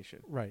medication.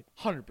 Right.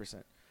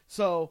 100%.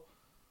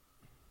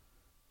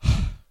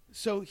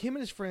 So him and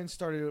his friends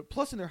started.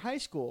 Plus, in their high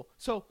school.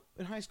 So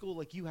in high school,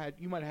 like you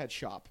might have had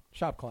shop.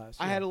 Shop class.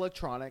 I yeah. had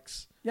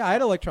electronics. Yeah, I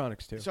had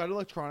electronics too. So I had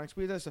electronics.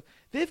 We had that stuff.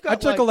 They've got. I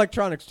took like,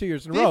 electronics 2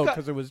 years in a they've row got-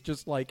 because it was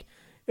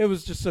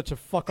just such a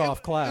fuck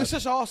off class. It was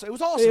just awesome. It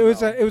was awesome.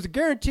 It was a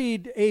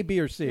guaranteed A, B,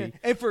 or C. Yeah.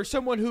 And for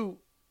someone who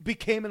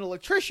became an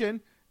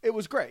electrician, it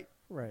was great.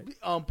 Right.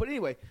 But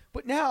anyway,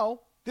 but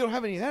now they don't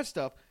have any of that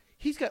stuff.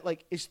 He's got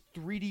like his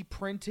 3D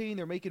printing.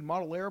 They're making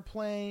model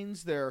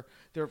airplanes. They're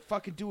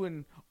fucking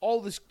doing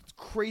all this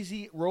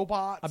crazy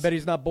robots. I bet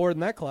he's not bored in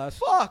that class.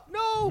 Fuck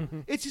no!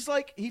 It's just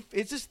like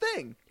it's his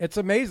thing. It's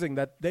amazing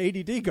that the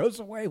ADD goes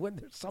away when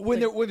there's something. When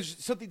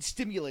there's something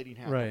stimulating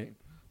happening,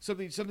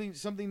 Right.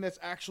 something that's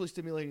actually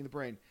stimulating the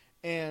brain.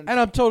 And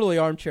I'm totally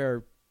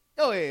armchair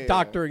oh yeah,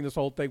 doctoring this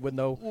whole thing with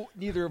no. Well,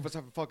 neither of us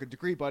have a fucking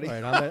degree, buddy.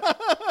 Right.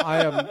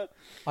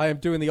 I am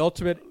doing the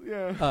ultimate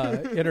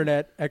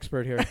internet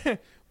expert here.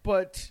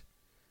 But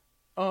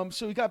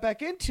so we got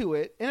back into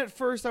it, and at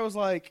first I was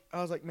like,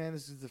 man,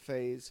 this is the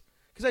phase.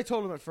 Because I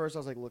told him at first, I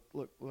was like,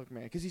 look,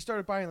 man. Because he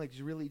started buying like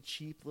these really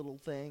cheap little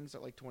things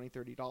at like $20,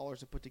 $30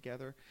 to put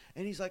together.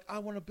 And he's like, I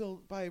want to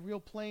buy a real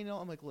plane.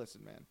 I'm like,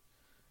 listen, man,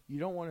 you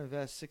don't want to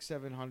invest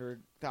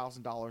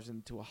 $600,000-$700,000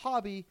 into a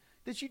hobby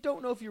that you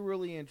don't know if you're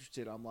really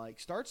interested. I'm like,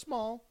 start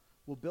small.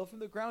 We'll build from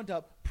the ground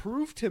up.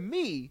 Prove to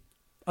me.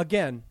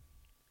 Again,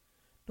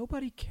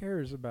 nobody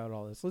cares about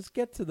all this. Let's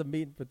get to the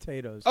meat and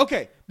potatoes.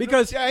 Okay.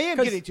 Because I am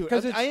getting to it.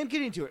 because I am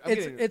getting to it.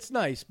 It's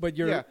nice, but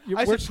I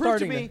we're said,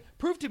 starting.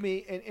 prove to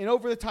me, and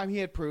over the time he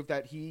had proved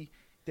that he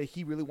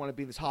really wanted to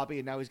be in this hobby,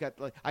 and now he's got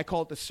like I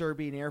call it the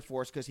Serbian Air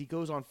Force because he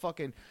goes on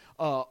fucking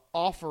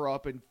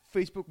OfferUp and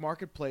Facebook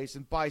Marketplace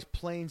and buys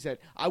planes that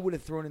I would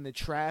have thrown in the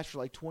trash for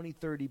like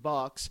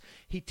 $20-$30.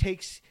 He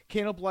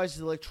cannibalizes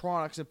the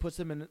electronics and puts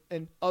them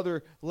in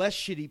other less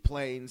shitty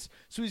planes.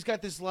 So he's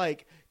got this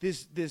like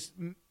this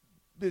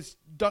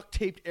duct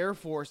taped Air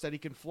Force that he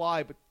can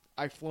fly, but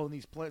I've flown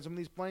these planes. Some of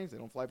these planes they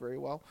don't fly very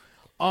well.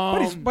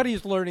 But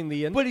he's learning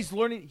the But he's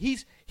learning.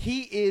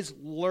 He is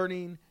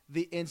learning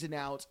the ins and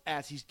outs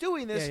as he's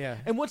doing this. Yeah.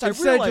 And once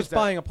Instead I of realized just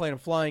buying a plane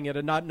and flying it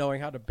and not knowing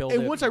how to build it.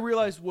 and once I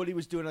realized what he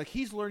was doing, like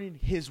he's learning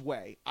his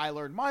way. I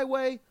learned my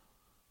way,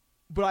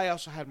 but I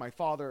also had my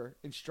father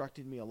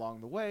instructing me along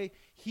the way.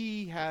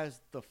 He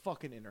has the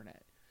fucking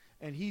internet,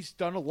 and he's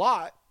done a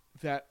lot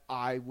that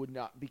I would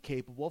not be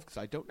capable of because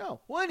I don't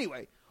know. Well,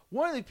 anyway,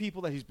 one of the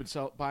people that he's been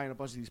buying a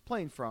bunch of these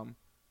planes from,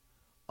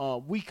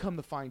 we come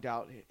to find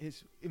out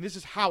and this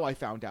is how I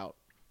found out.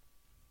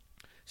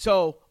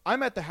 So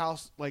I'm at the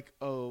house like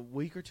a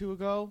week or two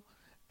ago,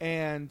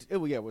 and it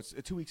was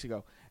 2 weeks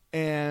ago,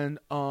 and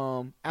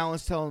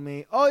Alan's telling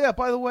me, "Oh yeah,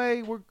 by the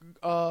way, we're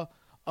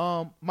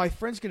my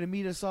friend's gonna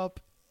meet us up.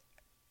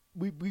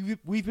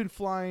 We've been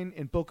flying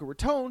in Boca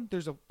Raton.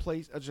 There's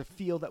a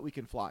field that we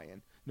can fly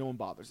in. No one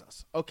bothers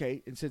us.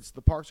 Okay, and since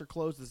the parks are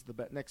closed, this is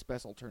the next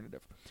best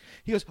alternative."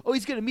 He goes, "Oh,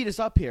 he's gonna meet us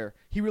up here.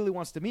 He really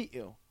wants to meet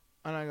you."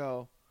 And I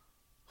go,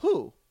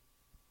 "Who?"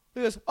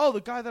 He goes, "Oh,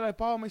 the guy that I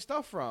bought all my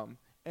stuff from.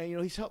 And,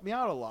 he's helped me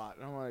out a lot."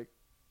 And I'm like,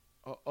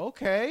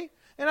 okay.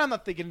 And I'm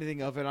not thinking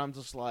anything of it. I'm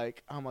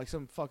like,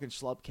 some fucking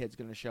schlub kid's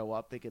going to show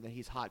up thinking that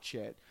he's hot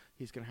shit.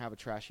 He's going to have a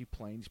trashy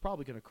plane. He's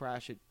probably going to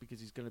crash it because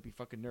he's going to be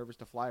fucking nervous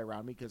to fly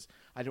around me because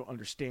I don't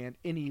understand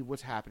any of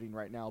what's happening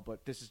right now.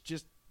 But this is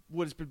just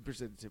what has been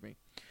presented to me.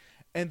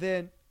 And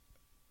then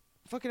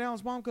fucking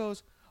Alan's mom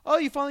goes, "Oh,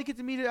 you finally get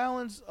to meet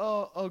Alan's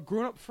a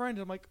grown-up friend."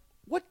 And I'm like,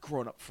 "What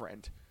grown-up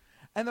friend?"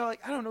 And they're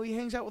like, "I don't know, he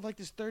hangs out with like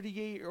this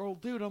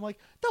 38-year-old dude." I'm like,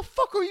 "The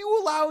fuck are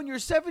you allowing your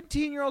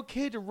 17-year-old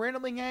kid to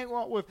randomly hang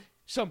out with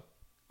some,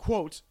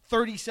 quotes,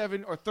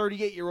 37 or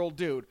 38-year-old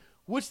dude?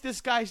 What's this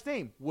guy's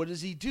name? What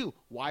does he do?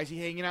 Why is he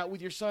hanging out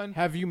with your son?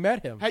 Have you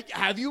met him?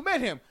 Have you met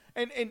him?"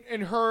 And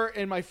her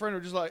and my friend are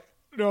just like,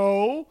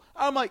 "No."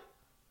 I'm like,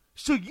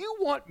 "So you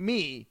want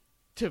me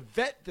to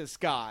vet this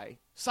guy,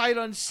 sight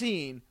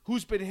unseen,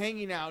 who's been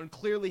hanging out and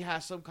clearly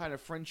has some kind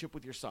of friendship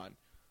with your son?"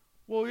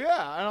 "Well,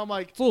 yeah." And I'm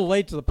like, It's a little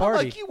late to the party.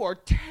 I'm like, "You are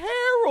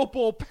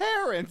terrible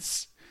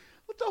parents.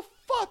 What the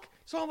fuck?"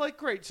 So I'm like,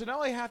 great. So now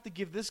I have to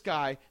give this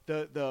guy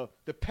the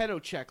pedo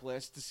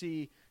checklist to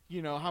see,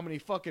 how many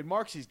fucking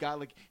marks he's got.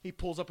 Like, he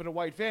pulls up in a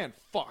white van.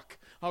 Fuck.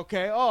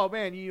 Okay. Oh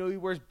man, he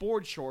wears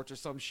board shorts or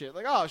some shit.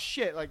 Like, oh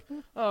shit. Like,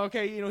 oh,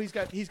 okay.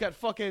 He's got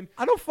fucking.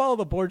 I don't follow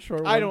the board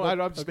short. I don't. I'm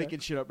just okay. making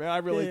shit up, man. I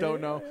really Yeah,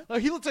 don't know.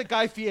 Like, he looks like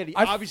Guy Fieri.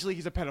 Obviously,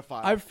 he's a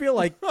pedophile. I feel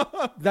like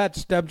that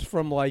stems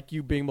from like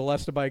you being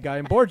molested by a guy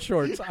in board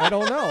shorts. I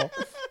don't know.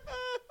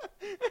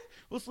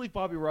 Let's leave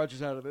Bobby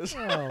Rogers out of this.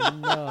 Oh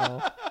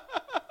no.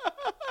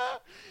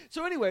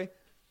 So anyway,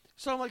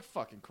 so I'm like,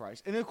 fucking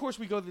Christ. And then, of course,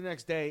 we go the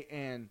next day,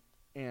 and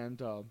and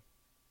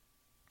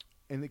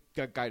the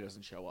guy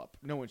doesn't show up.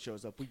 No one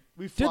shows up. We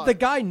Did fly. the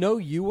guy know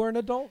you were an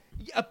adult?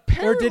 Yeah,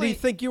 apparently, Or did he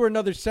think you were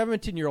another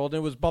 17-year-old and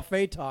it was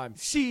buffet time?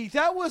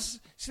 that was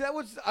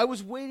I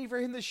was waiting for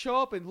him to show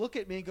up and look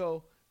at me and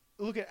go,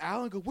 look at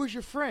Alan and go, where's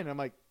your friend? I'm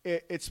like,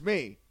 it's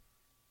me.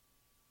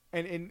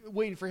 And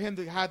waiting for him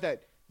to have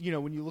that,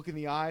 when you look in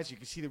the eyes, you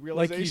can see the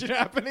realization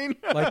happening.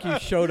 Like you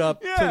showed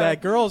up Yeah. to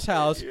that girl's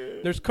house,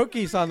 there's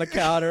cookies on the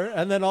counter,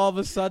 and then all of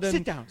a sudden...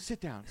 Sit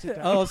down.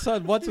 All of a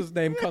sudden, what's his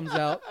name comes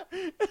out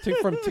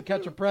from To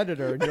Catch a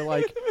Predator, and you're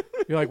like,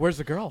 where's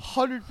the girl?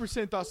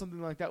 100% thought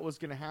something like that was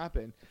going to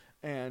happen.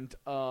 And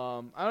I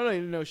don't know, he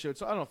didn't know shit,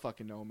 so I don't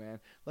fucking know, man.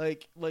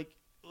 Like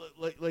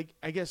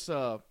I guess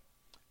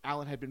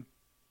Alan had been,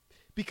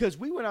 because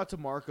we went out to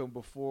Markham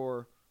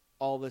before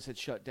all this had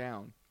shut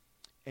down,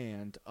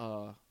 and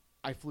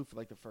I flew for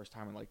like the first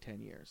time in like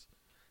 10 years.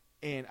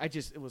 And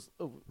it was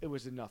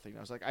a nothing. I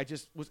was like, I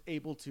just was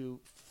able to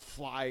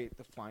fly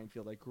the flying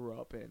field I grew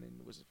up in, and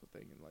it was a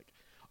thing. And like,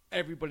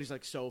 everybody's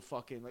like so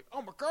fucking like,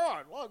 oh my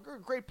god, well,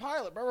 great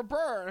pilot, blah, blah,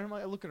 blah. And I'm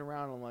like looking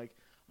around, I'm like,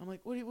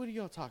 what are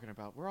you all talking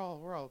about? We're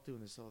all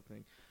doing this other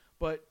thing,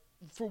 but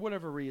for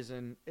whatever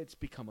reason, it's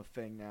become a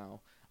thing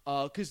now.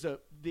 Because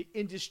the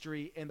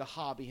industry and the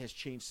hobby has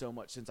changed so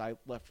much since I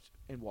left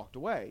and walked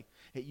away.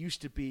 It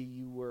used to be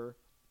you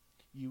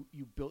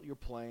built your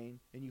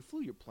plane and you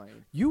flew your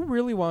plane. You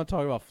really want to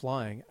talk about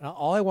flying.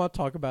 All I want to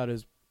talk about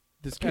is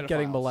this kid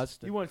getting Pedophiles.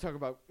 molested. You want to talk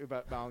about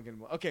Alan getting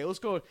molested? Okay, let's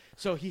go.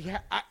 So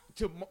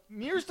to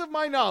nearest of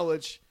my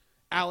knowledge,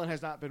 Alan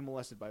has not been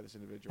molested by this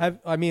individual.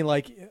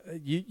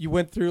 You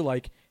went through,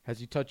 like, has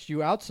he touched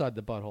you outside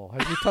the butthole?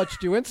 Has he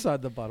touched you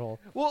inside the butthole?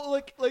 Well,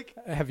 like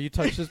Have you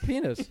touched his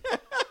penis?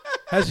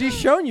 Has he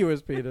shown you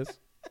his penis?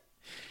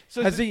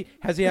 so Has he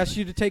asked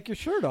you to take your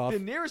shirt off? the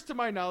nearest to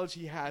my knowledge,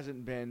 he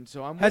hasn't been.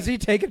 So Has he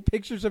taken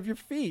pictures of your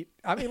feet?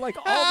 I mean, like,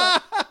 all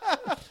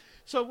that.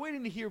 So I'm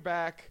waiting to hear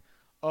back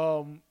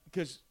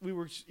because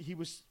he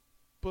was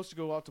supposed to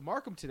go out to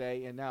Markham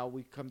today, and now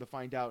we come to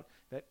find out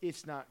that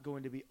it's not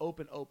going to be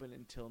open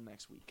until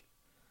next week.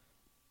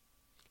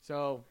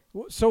 So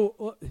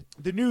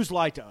the news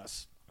lied to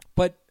us.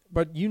 But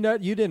you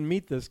didn't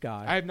meet this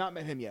guy. I have not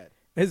met him yet.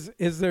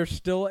 Is there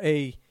still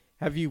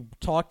have you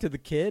talked to the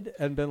kid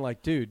and been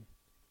like, dude?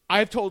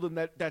 I've told him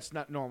that that's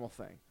not a normal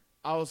thing.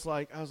 I was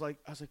like,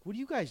 what do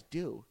you guys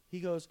do?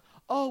 He goes,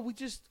 oh, we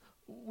just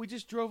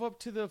drove up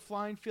to the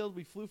flying field.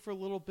 We flew for a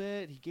little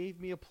bit. He gave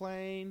me a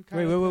plane.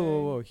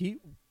 Whoa.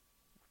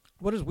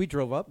 What does we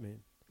drove up mean?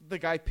 The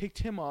guy picked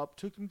him up,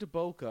 took him to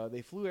Boca.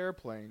 They flew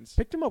airplanes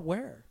Picked him up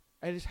where?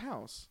 at his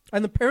house.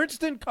 And the parents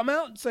didn't come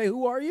out and say,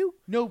 who are you?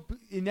 No,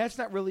 and that's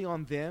not really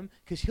on them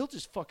because he'll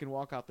just fucking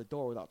walk out the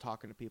door without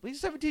talking to people.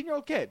 He's a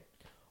 17-year-old kid.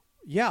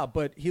 Yeah,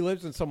 but he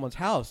lives in someone's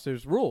house.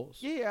 There's rules.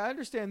 Yeah, I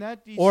understand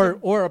that.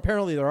 Or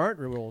apparently there aren't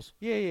rules.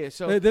 Yeah.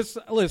 So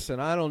Listen,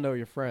 I don't know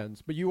your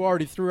friends, but you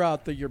already threw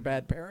out your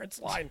bad parents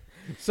line.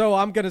 So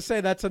I'm going to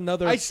say that's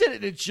another. I said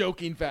it in a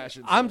joking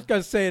fashion. I'm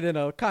going to say it in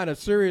a kind of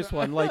serious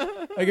one. Like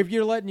if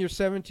you're letting your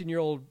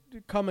 17-year-old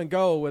come and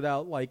go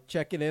without like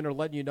checking in or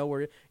letting you know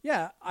where.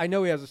 Yeah, I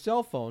know he has a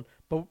cell phone,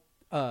 but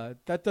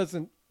that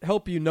doesn't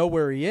help you know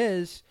where he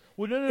is.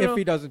 Well, no. If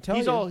he doesn't tell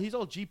you. He's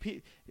all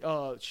GP.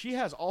 She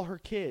has all her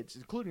kids,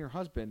 including her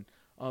husband,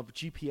 of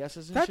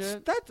GPSs and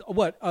shit. That's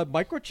what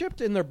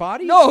microchipped in their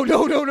body. No.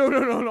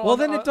 Well,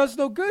 then it does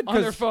no good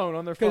on their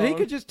phone. Because he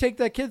could just take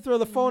that kid, throw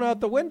the phone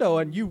out the window,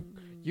 and you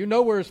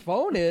know where his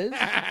phone is.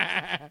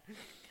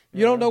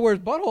 You don't know where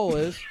his butthole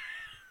is.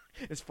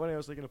 It's funny. I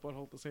was thinking of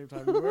butthole at the same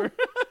time you were.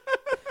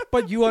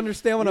 But you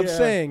understand what I'm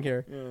saying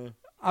here. Yeah.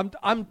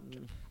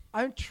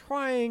 I'm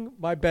trying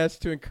my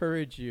best to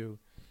encourage you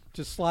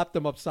to slap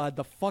them upside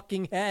the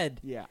fucking head.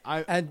 Yeah.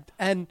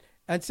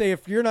 And say,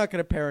 if you're not going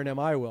to parent him,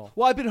 I will.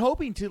 Well, I've been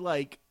hoping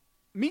to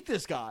meet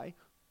this guy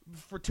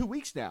for 2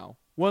 weeks now.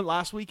 One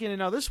last weekend and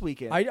now this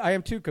weekend. I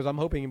am too, because I'm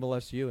hoping he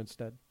molests you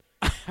instead.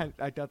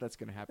 I doubt that's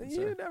going to happen,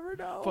 sir. You never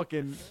know.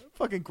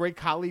 Fucking Great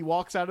Khali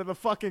walks out of the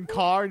fucking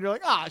car and you're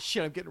like,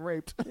 shit, I'm getting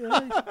raped.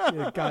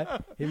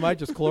 God, he might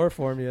just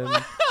chloroform you.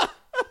 And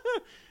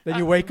then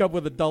you wake up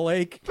with a dull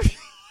ache.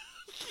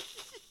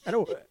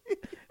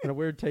 And a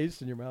weird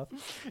taste in your mouth.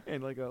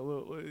 And like a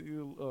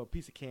little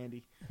piece of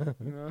candy.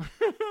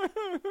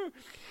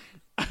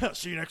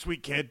 See you next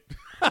week, kid.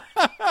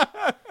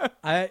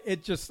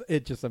 It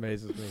just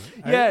amazes me.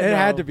 Yeah, it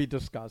had to be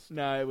discussed.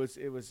 No, it was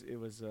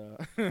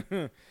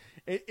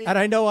and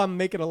I know I'm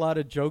making a lot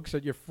of jokes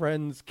at your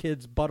friends'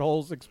 kids'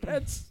 buttholes'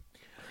 expense.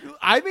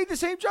 I made the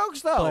same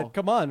jokes though. But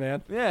come on,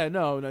 man. Yeah,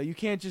 no, you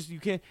can't.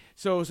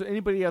 So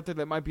anybody out there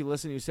that might be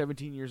listening who's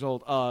 17 years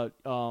old,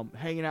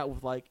 hanging out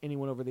with like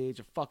anyone over the age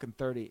of fucking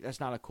 30, that's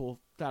not a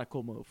cool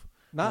move.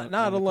 Not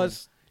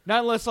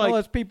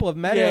unless people have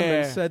met him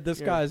and said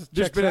this guy's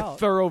There's checks been out. a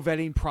thorough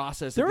vetting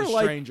process of this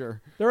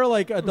stranger. There are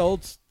like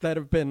adults that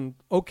have been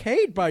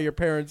okayed by your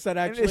parents that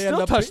actually and they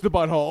still touch the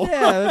butthole.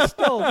 Yeah, they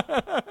still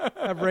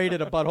have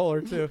raided a butthole or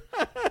two.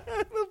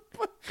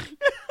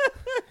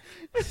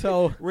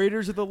 So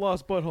Raiders of the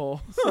Lost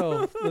Butthole.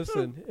 So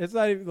listen, it's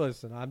not even.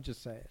 Listen, I'm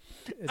just saying.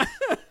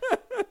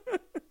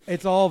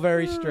 It's all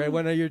very strange.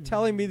 When you're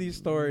telling me these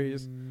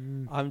stories,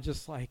 I'm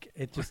just like,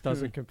 it just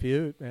doesn't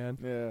compute, man.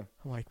 Yeah.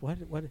 I'm like, what?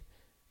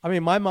 I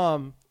mean, my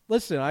mom.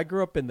 Listen, I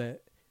grew up in the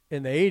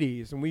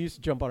 '80s, and we used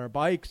to jump on our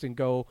bikes and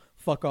go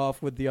fuck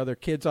off with the other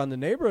kids on the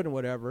neighborhood and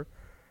whatever.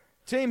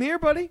 Same here,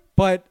 buddy.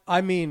 But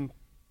I mean,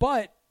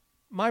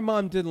 my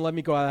mom didn't let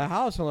me go out of the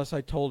house unless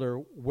I told her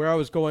where I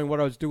was going, what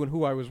I was doing,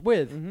 who I was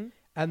with,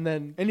 and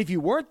then. And if you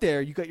weren't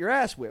there, you got your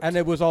ass whipped. And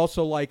it was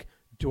also like,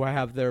 do I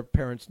have their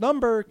parents'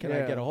 number? Can I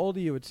Yeah. get a hold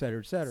of you, et cetera,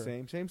 et cetera.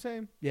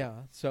 Same. Yeah.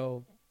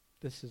 So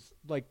this is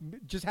like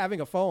just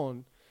having a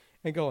phone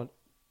and going,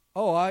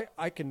 oh,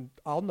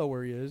 I'll know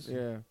where he is.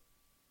 Yeah.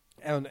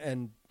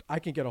 And I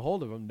can get a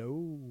hold of him.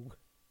 No.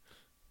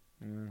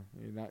 Yeah.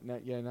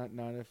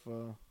 Not if.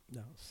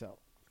 No. So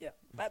yeah,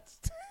 that's.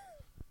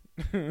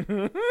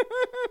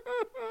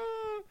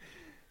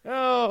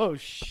 Oh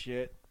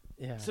shit.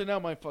 Yeah. So now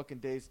my fucking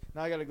days.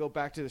 Now I got to go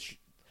back to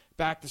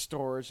back to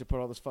storage to put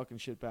all this fucking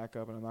shit back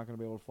up, and I'm not gonna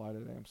be able to fly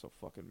today. I'm so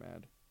fucking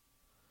mad.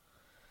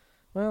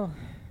 Well,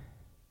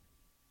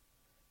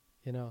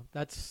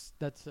 that's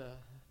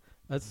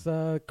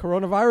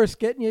coronavirus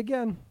getting you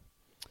again.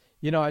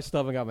 I still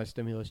haven't got my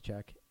stimulus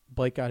check.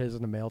 Blake got his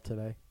in the mail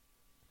today.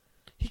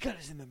 He got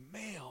his in the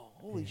mail.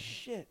 Holy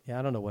shit. Yeah,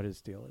 I don't know what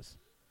his deal is.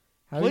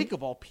 Blake,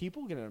 of all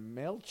people, getting a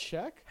mail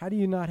check? How do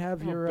you not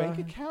have your bank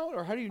account?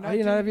 Or how do you not, how do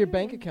you not have your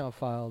bank account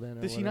filed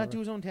in? Does he not do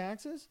his own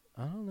taxes?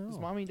 I don't know. Does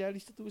mommy and daddy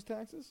still do his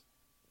taxes?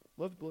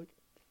 Love Blake.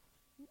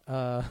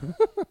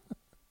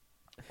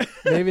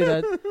 Maybe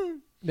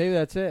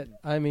that's it.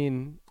 I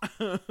mean,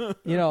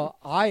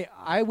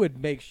 I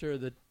would make sure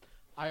that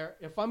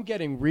if I'm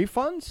getting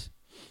refunds,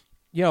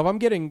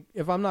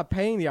 if I'm not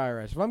paying the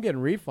IRS, if I'm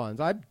getting refunds,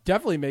 I'm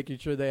definitely making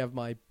sure they have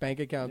my bank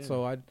account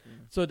so it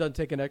doesn't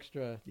take an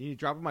extra. You need a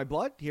drop of my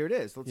blood? Here it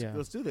is.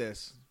 Let's do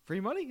this.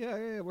 Free money?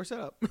 Yeah, we're set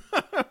up.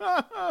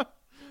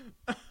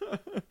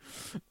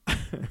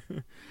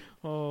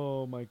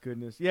 Oh my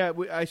goodness. Yeah,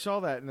 I saw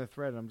that in the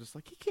thread, and I'm just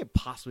like, he can't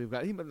possibly have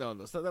got him. No,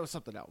 that was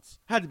something else.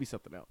 Had to be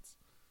something else.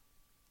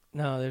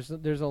 No,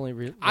 there's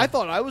only. I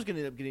thought I was going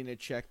to end up getting a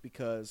check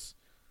because,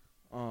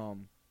 I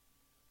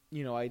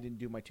didn't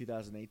do my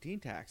 2018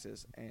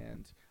 taxes,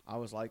 and I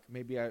was like,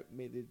 maybe I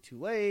made it too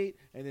late,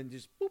 and then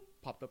just boop,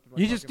 popped up. In my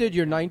you just did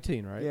your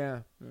 19, right?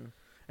 Yeah. And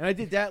I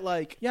did that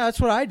like. Yeah, that's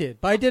what I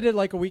did, but I did it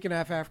like a week and a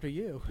half after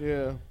you.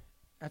 Yeah.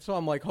 That's what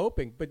I'm like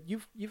hoping, but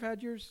you've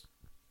had yours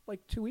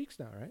like 2 weeks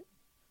now, right?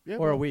 Yeah.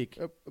 Or a week.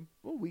 A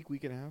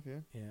week and a half.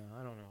 Yeah. Yeah,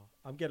 I don't know.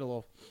 I'm getting a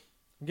little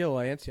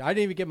antsy. I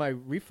didn't even get my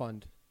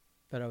refund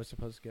that I was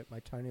supposed to get, my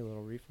tiny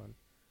little refund,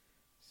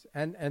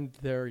 and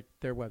their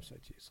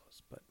website's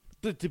useless, but.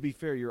 To be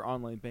fair, your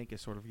online bank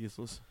is sort of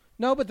useless.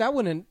 No, but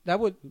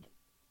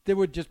there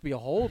would just be a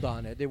hold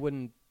on it. It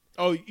wouldn't.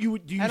 Oh, do you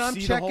and I'm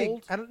see checking, the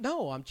hold? I don't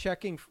know. I'm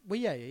checking. Well,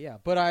 yeah.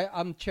 But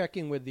I'm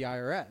checking with the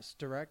IRS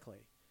directly,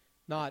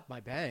 not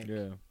my bank.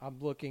 Yeah. I'm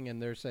looking, and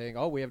they're saying,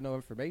 "Oh, we have no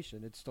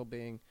information." It's still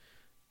being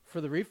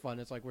for the refund.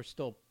 It's like we're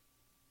still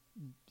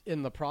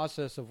in the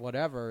process of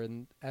whatever,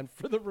 and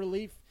for the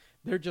relief,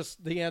 they're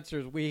just the answer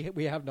is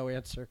we have no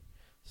answer.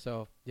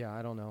 So yeah,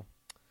 I don't know.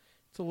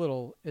 It's a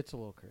little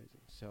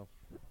crazy. So,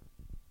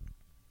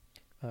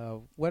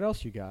 what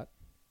else you got?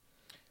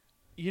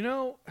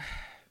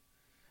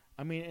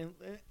 I mean,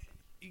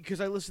 because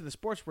I listen to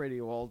sports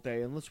radio all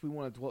day, unless we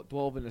want to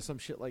delve into some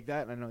shit like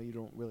that, and I know you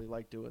don't really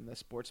like doing the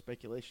sports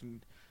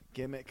speculation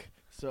gimmick,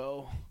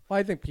 so... Well,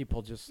 I think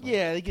people just...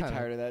 yeah, they get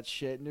tired of that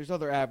shit, and there's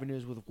other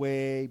avenues with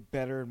way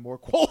better and more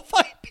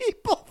qualified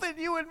people than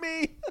you and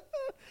me.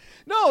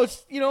 No,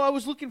 it's, I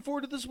was looking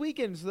forward to this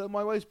weekend. So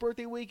my wife's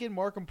birthday weekend,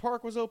 Markham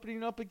Park was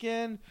opening up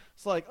again.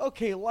 It's like,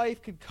 okay,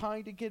 life can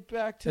kind of get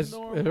back to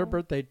normal. Is her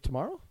birthday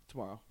tomorrow?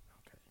 Tomorrow.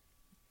 Okay.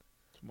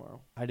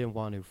 Tomorrow. I didn't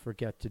want to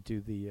forget to do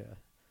the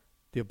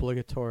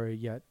obligatory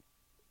yet.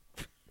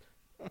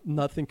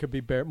 Nothing could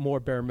be more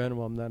bare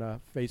minimum than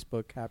a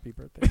Facebook happy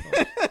birthday.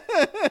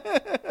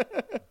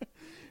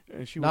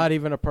 And not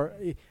even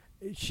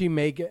she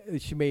may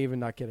even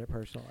not get it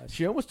personalized.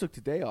 She almost took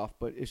today off,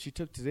 but if she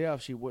took today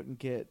off, she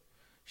wouldn't.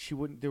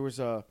 There was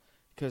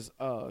because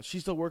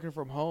she's still working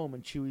from home,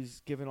 and she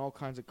was given all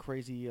kinds of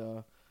crazy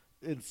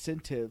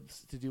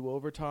incentives to do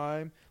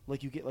overtime.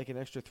 Like you get like an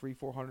extra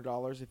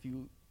 $300-400 if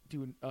you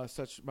do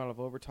such amount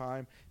of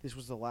overtime. This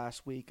was the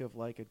last week of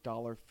like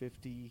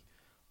 $1.50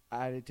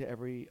 added to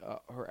every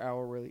her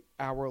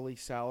hourly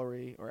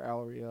salary or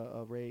hourly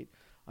rate.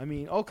 I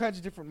mean, all kinds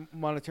of different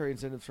monetary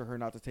incentives for her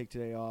not to take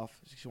today off.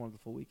 She wanted the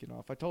full weekend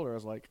off. I told her, I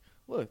was like,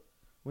 look,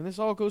 when this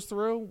all goes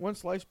through,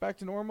 once life's back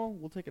to normal,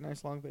 we'll take a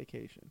nice long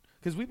vacation.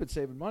 Because we've been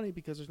saving money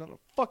because there's nothing the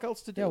fuck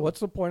else to do. Yeah,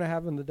 what's the point of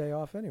having the day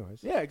off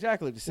anyways? Yeah,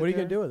 exactly. What are you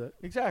going to do with it?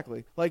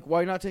 Exactly. Like,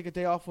 why not take a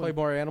day off? Play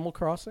more Animal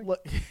Crossing?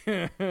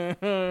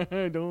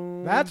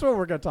 Don't. That's what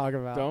we're going to talk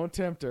about. Don't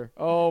tempt her.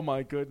 Oh,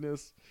 my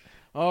goodness.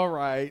 All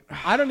right.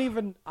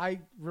 I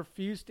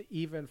refuse to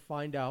even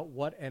find out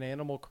what an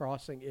Animal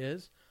Crossing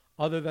is,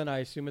 other than I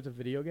assume it's a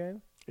video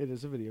game. It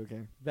is a video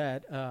game.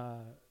 That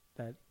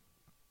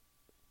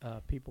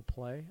people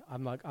play.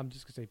 I'm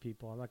just gonna say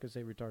people. I'm not gonna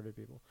say retarded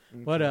people.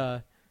 Okay.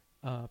 But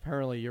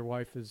Apparently, your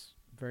wife is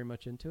very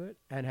much into it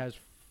and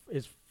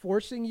is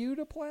forcing you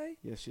to play.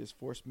 Yes, she has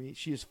forced me.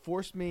 She has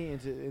forced me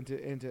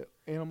into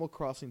Animal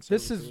Crossing.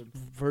 This servitude.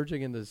 is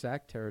verging into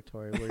Zach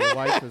territory, where your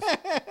wife is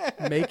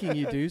making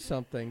you do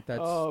something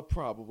that's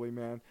probably,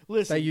 man.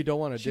 Listen, that you don't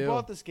want to do. She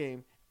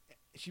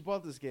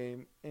bought this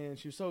game. And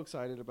she was so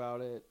excited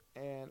about it.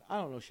 And I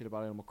don't know shit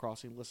about Animal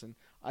Crossing. Listen,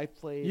 I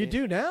played. You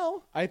do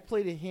now? I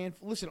played a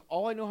handful. Listen,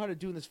 all I know how to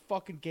do in this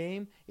fucking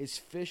game is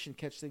fish and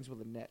catch things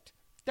with a net.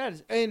 That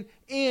is,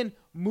 and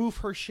move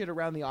her shit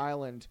around the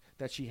island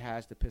that she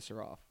has to piss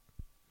her off.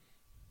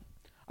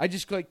 I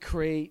just like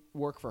create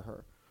work for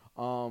her,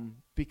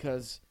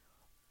 because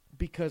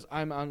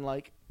I'm on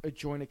like a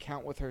joint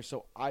account with her,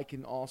 so I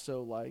can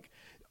also like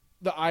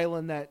the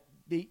island that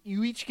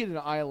you each get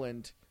an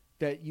island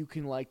that you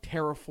can like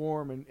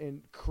terraform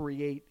and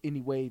create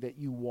any way that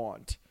you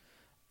want,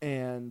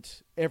 and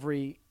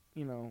every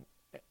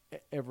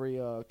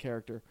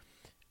character,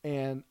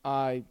 and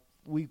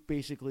we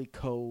basically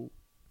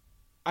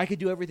I could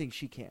do everything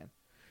she can.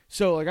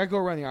 So like I go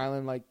around the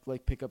island,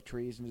 like pick up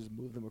trees and just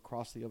move them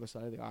across the other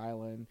side of the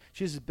island.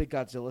 She has this big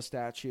Godzilla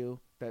statue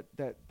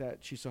that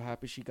she's so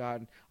happy she got.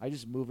 And I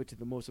just move it to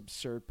the most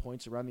absurd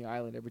points around the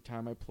island every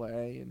time I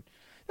play and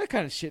that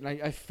kind of shit.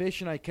 And I fish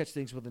and I catch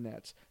things with the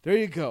nets. There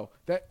you go.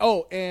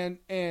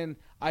 And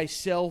I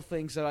sell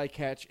things that I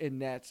catch in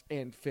nets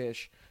and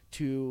fish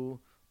to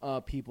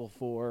people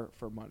for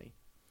money.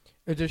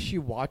 Does she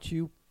watch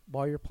you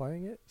while you're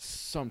playing it?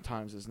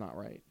 Sometimes it's not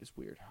right. It's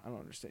weird. I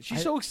don't understand.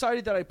 She's so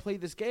excited that I played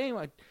this game.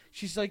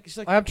 She's like.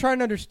 I'm trying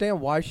to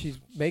understand why she's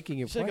making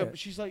you play it.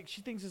 She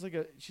thinks it's like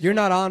a. You're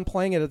not on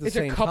playing it at the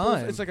same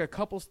time. It's like a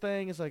couples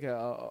thing. It's like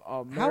a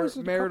How is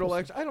it marital.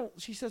 I don't.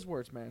 She says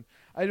words, man.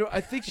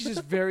 I think she's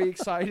just very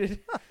excited.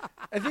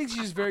 I think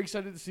she's just very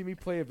excited to see me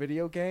play a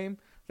video game.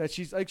 That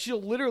she's like,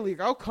 she'll literally.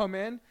 I'll come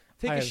in,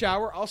 take a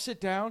shower, I'll sit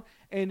down,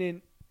 and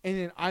then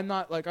I'm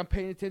not like I'm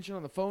paying attention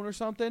on the phone or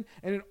something,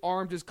 and an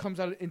arm just comes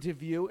out into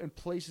view and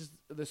places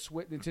the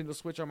Nintendo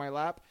Switch on my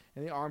lap,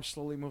 and the arm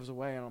slowly moves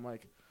away, and I'm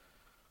like,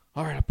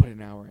 all right, I'll put an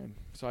hour in.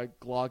 So I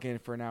log in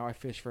for an hour, I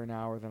fish for an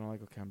hour, then I'm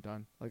like, okay, I'm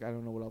done. Like I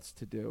don't know what else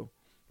to do.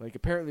 Like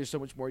apparently there's so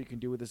much more you can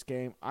do with this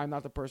game. I'm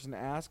not the person to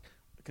ask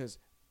because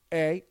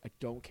A, I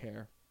don't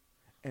care,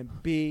 and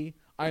B,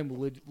 I'm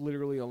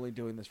literally only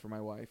doing this for my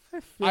wife.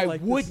 I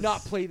would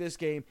not play this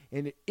game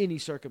in any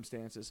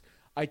circumstances.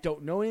 I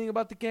don't know anything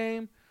about the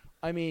game.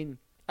 I mean,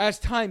 as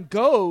time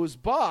goes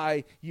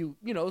by, you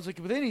know, it's like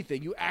with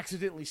anything, you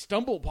accidentally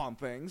stumble upon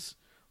things,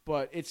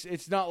 but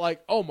it's not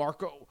like, oh,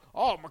 Marco,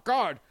 oh my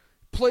God,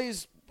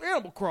 plays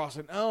Animal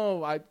Crossing.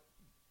 Oh,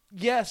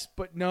 yes,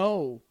 but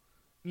no,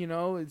 you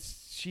know,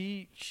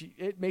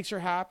 it makes her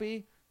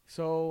happy.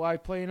 So I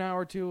play an hour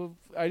or two.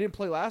 I didn't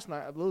play last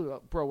night,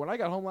 bro. When I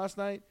got home last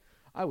night,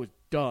 I was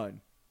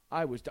done.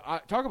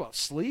 Talk about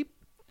sleep,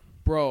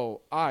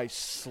 bro. I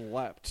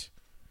slept.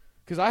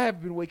 Because I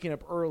have been waking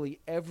up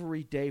early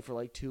every day for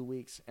like 2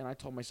 weeks, and I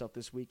told myself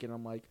this weekend,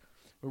 I'm like,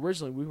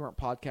 originally we weren't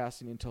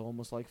podcasting until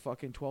almost like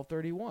fucking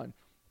 12:31,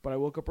 but I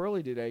woke up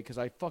early today because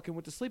I fucking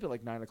went to sleep at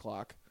like 9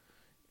 o'clock.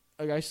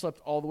 Like I slept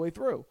all the way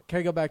through. Can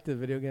I go back to the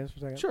video games for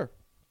a second? Sure.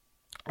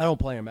 I don't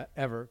play them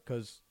ever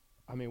because,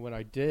 I mean, when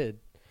I did,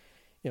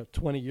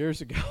 20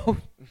 years ago,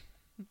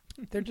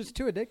 they're just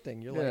too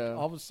addicting. You're like,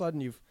 all of a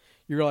sudden you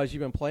realize you've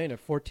been playing it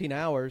 14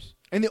 hours.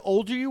 And the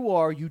older you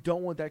are, you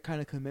don't want that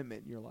kind of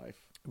commitment in your life.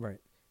 Right.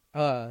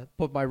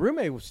 But my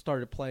roommate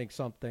started playing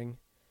something.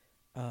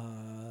 I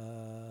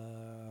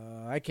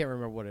can't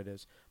remember what it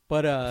is.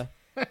 But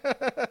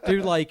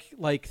dude,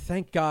 like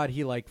thank God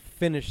he like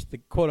finished the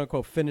quote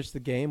unquote finished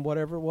the game,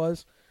 whatever it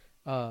was,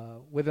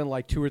 within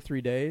like 2 or 3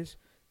 days.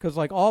 Because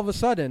like all of a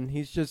sudden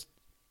he's just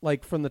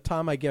like from the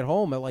time I get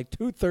home at like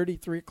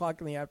 2:30, 3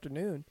 o'clock in the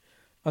afternoon,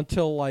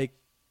 until like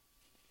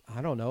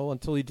I don't know,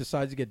 until he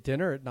decides to get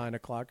dinner at 9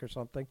 o'clock or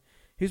something.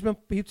 He's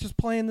just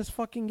playing this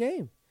fucking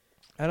game.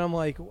 And I'm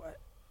like,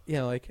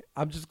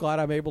 I'm just glad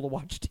I'm able to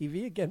watch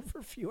TV again for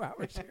a few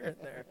hours here and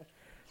there.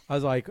 I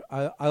was like,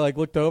 I like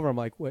looked over. I'm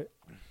like, what?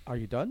 Are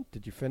you done?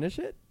 Did you finish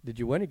it? Did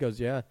you win? He goes,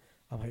 yeah.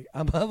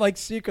 I'm like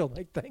secret,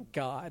 like thank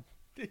God.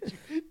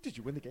 Did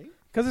you win the game?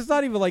 Because it's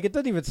not even like it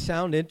doesn't even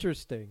sound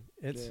interesting.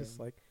 It's just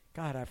like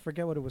God, I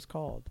forget what it was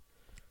called.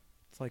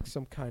 It's like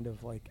some kind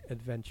of like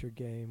adventure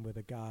game with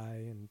a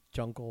guy and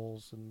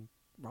jungles and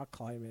rock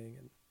climbing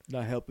and.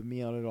 Not helping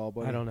me out at all,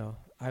 buddy. I don't know.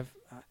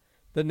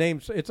 The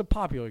name's it's a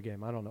popular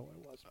game. I don't know what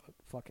it was, but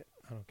fuck it.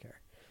 I don't care.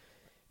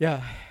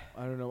 Yeah.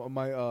 I don't know.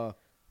 My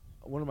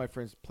one of my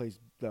friends plays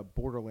the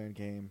Borderland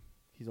game.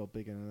 He's all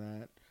big into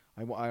that.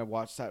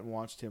 I sat and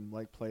watched him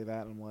like play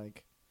that, and I'm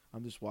like,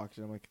 I'm just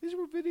watching. I'm like, these are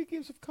where video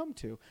games have come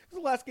to. 'Cause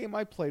the last game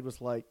I played was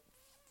like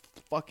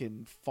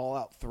fucking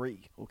Fallout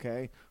 3.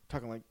 Okay, I'm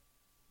talking like,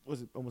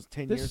 was it almost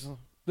 10 years?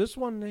 This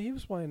one he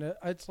was playing it.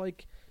 It's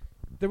like.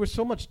 There was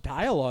so much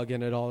dialogue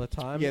in it all the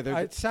time. Yeah,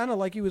 it sounded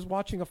like he was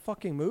watching a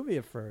fucking movie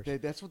at first.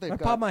 That's what they've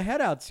got. I popped my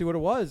head out to see what it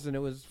was, and it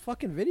was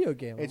fucking video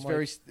game. It's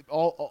very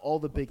all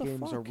the big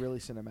games are really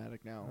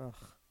cinematic now. Ugh.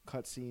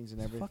 cutscenes and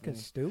It's everything. fucking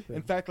stupid.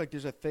 In fact, like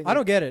there's a thing. I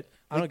don't get it.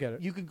 I like, don't get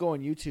it. You can go on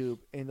YouTube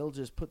and they'll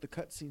just put the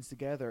cutscenes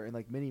together in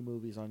like mini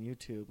movies on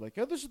YouTube. Like,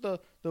 oh, this is the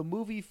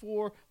movie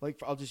for like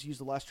I'll just use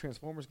the last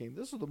Transformers game.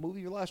 This is the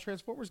movie for last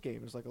Transformers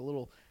game. It's like a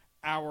little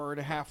hour and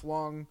a half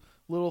long,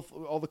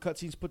 all the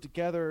cutscenes put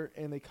together,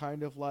 and they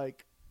kind of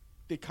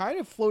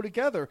flow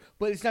together.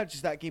 But it's not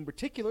just that game in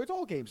particular. It's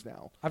all games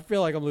now. I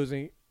feel like I'm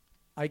losing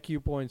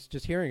IQ points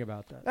just hearing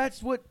about that.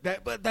 That's what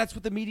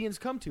the medians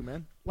come to,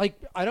 man.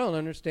 Like, I don't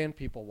understand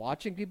people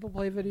watching people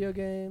play video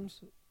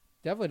games.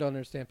 Definitely don't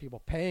understand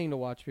people paying to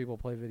watch people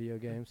play video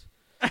games.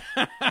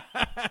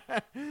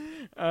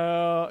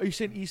 Are you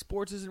saying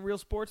esports isn't real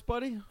sports,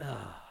 buddy?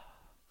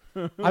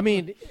 I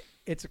mean,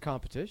 it's a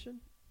competition.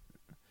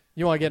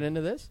 You want to get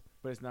into this?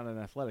 But it's not an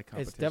athletic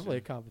competition. It's definitely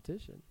a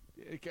competition.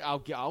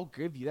 I'll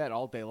give you that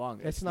all day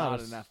long. It's not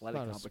an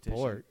athletic not competition. A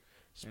sport.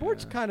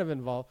 Sports Yeah. kind of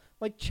involve,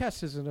 like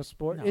chess isn't a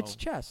sport. No. It's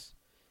chess.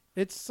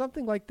 It's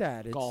something like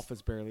that. It's Golf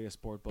is barely a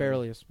sport. Buddy.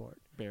 barely a sport,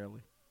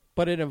 Barely.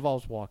 but it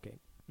involves walking.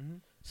 Mm-hmm.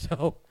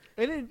 So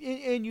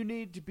And you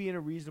need to be in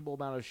a reasonable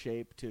amount of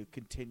shape to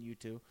continue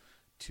to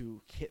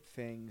hit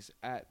things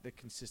at the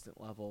consistent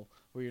level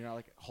where you're not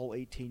like hole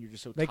 18. You're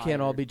just so they tired.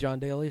 can't all be John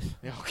Daly's.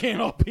 They all can't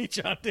all be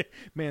John.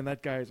 Man,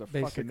 that guy is a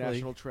Basically. fucking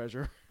national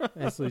treasure.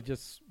 Basically,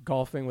 just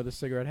golfing with a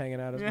cigarette hanging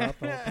out his mouth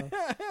the whole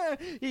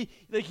time.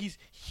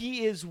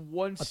 he is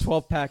one. A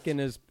 12-pack in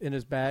his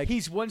bag.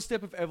 He's one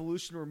step of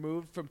evolution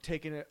removed from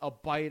taking a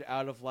bite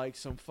out of like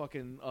some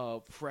fucking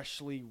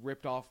freshly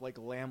ripped off like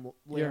lamb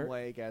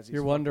leg. As he's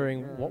You're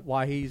wondering fucking,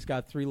 why he's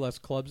got 3 less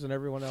clubs than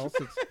everyone else.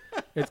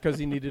 It's because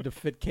he needed to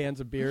fit cans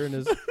of beer in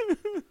his.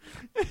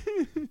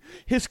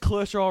 His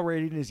cholesterol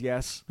rating is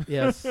yes.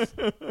 Yes.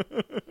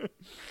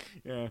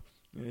 Yeah.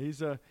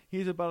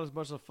 He's about as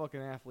much a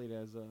fucking athlete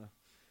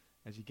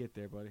as you get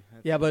there, buddy.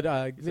 Yeah, but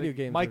He's video like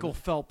games. Michael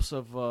Phelps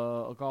of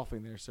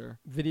golfing there, sir.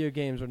 Video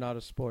games are not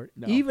a sport,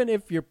 No. even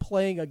if you're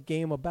playing a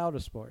game about a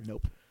sport.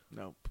 Nope.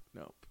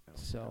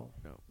 So-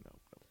 nope.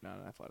 Not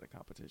an athletic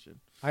competition.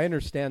 I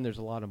understand there's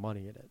a lot of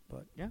money in it,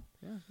 but Yeah.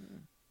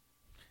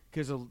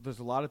 Because there's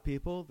a lot of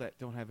people that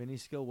don't have any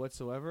skill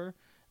whatsoever,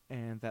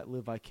 and that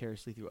live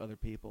vicariously through other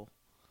people,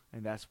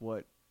 and that's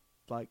what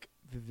like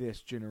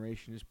this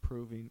generation is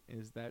proving,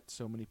 is that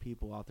so many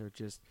people out there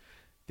just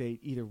they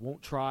either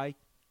won't try,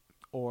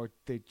 or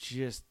they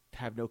just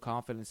have no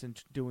confidence in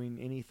doing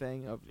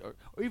anything or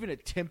even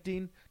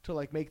attempting to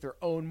like make their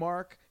own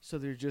mark, so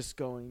they're just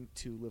going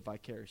to live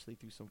vicariously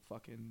through some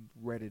fucking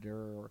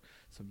Redditor or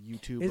some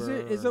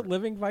YouTuber. is it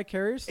living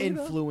vicariously?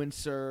 though?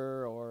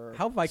 Influencer or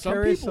How some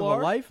vicarious of people a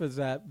are. life is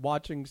that?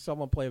 Watching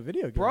someone play a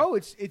video game, Bro,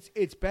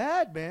 it's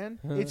bad, man.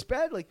 It's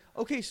bad. Like,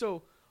 okay,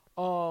 so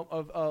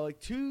like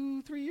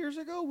 2-3 years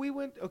ago, we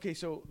went. Okay,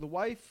 so the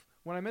wife,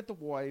 when I met the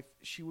wife,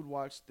 she would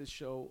watch this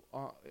show,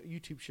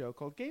 YouTube show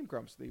called Game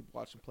Grumps. They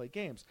watch and play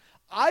games.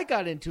 I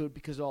got into it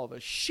because of all the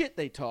shit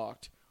they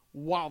talked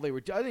while they were.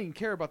 I didn't even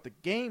care about the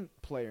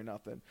gameplay or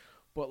nothing,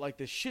 but like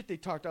the shit they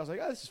talked, I was like,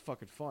 oh, this is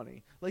fucking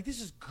funny. Like, this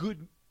is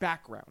good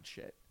background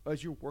shit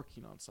as you're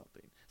working on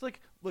something. It's like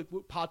what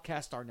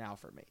podcasts are now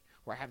for me,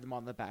 where I have them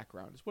on the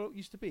background. It's what it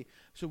used to be.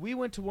 So we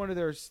went to one of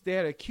their. They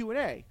had a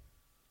Q&A.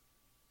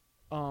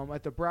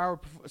 At the Broward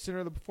Center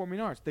of the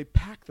Performing Arts, they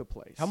packed the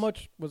place. How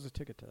much was the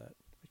ticket to that?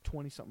 Like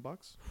 $20-something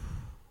bucks.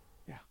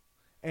 Yeah,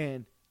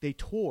 and they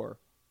tore.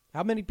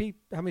 How many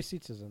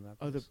seats is in that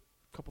place? The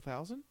couple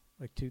thousand.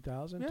 Like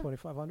 2,000, Yeah.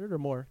 2,500 or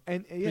more?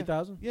 And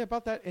 3,000? Yeah,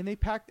 about that. And they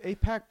packed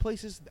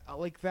places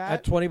like that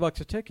At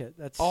 $20 a ticket.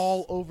 That's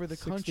all over the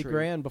 60 country.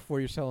 grand before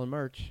you're selling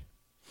merch.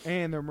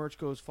 And their merch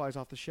flies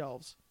off the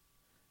shelves.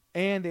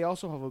 And they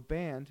also have a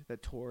band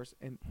that tours.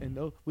 And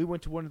we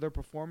went to one of their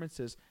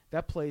performances.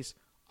 That place.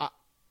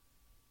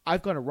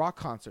 I've gone to rock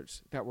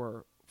concerts that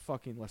were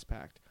fucking less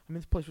packed. I mean,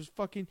 this place was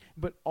fucking.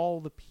 But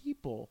all the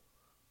people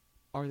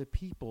are the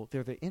people.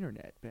 They're the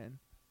internet, Ben.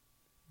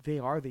 They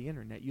are the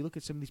internet. You look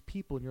at some of these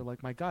people and you're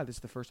like, my God, this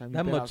is the first time you've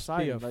That been must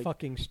outside. be a and, like,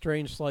 fucking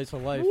strange slice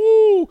of life.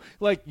 woo!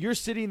 Like, you're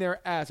sitting there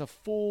as a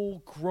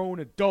full-grown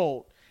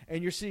adult,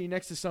 and you're sitting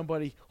next to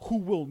somebody who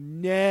will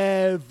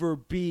never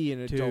be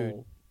an Dude.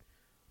 adult.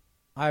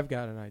 I've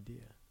got an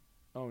idea.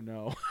 Oh,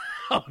 no.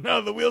 Oh,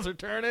 no, the wheels are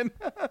turning.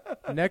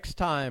 Next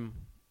time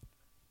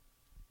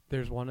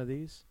there's one of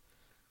these,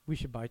 we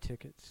should buy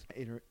tickets.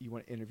 You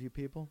want to interview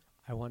people?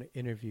 I want to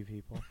interview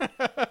people.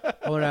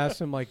 I want to ask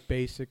them like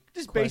basic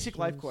Just basic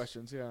life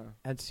questions, yeah.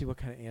 and see what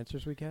kind of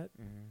answers we get.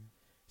 Mm.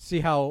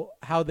 See how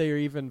they are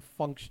even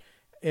function.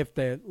 If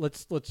they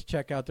let's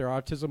check out their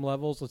autism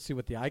levels. Let's see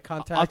what the eye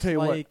contact. I'll tell you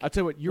like. what. I'll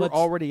tell you what. You're Let's-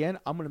 already in.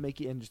 I'm going to make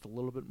you in just a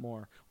little bit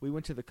more. We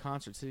went to the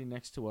concert. Sitting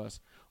next to us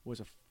was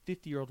a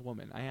 50-year-old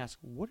woman. I asked,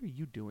 "What are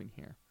you doing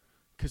here?"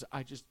 Because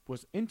I just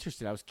was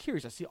interested. I was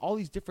curious. I see all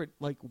these different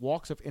like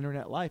walks of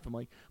internet life. I'm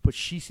like, but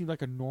she seemed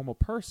like a normal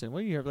person. What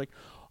do you hear? Like,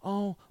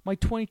 oh, my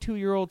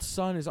 22-year-old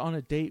son is on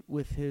a date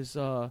with his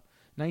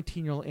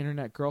 19-year-old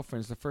internet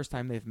girlfriend. It's the first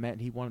time they've met,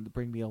 and he wanted to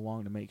bring me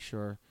along to make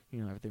sure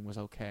everything was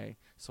okay.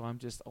 So I'm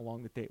just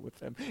along the date with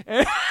them.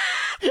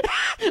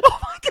 Oh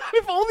my god!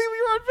 If only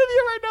we were on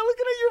video right now,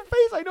 looking at your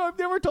face. I know I've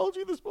never told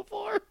you this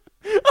before.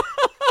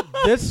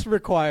 This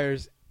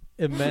requires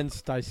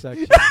immense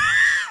dissection.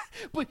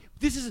 But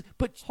this is.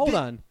 But Hold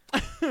on.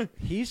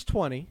 He's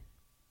 20,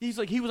 He was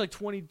like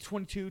 20,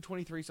 22,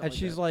 23, something. and like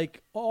she's that.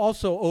 like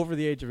also over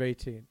the age of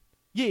 18.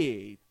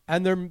 Yeah,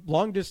 And they're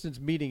long distance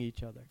meeting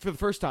each other. for the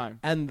first time,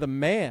 And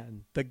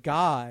the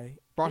guy,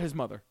 brought his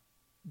mother.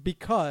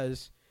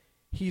 because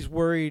he's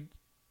worried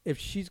if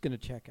she's going to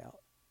check out.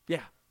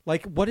 Yeah.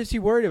 Like, what is he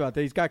worried about?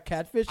 That he's got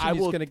catfish and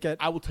he's going to get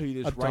I will tell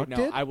you this right now.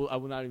 abducted? I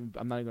will not even.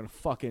 I'm not even going to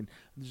fucking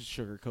just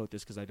sugarcoat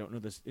this because I don't know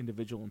this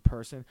individual in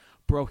person,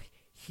 bro.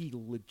 He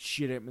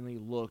legitimately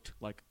looked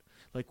like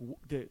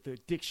the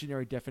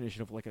dictionary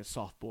definition of like a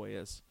soft boy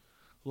is,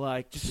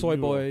 like just Soy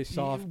boy,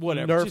 soft,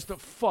 whatever, Nerf. just a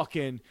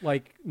fucking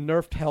like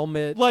nerfed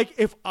helmet, like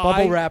if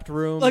bubble wrapped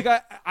room. like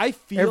I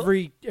feel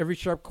every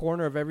sharp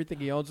corner of everything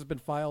he owns has been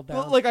filed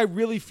down. like I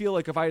really feel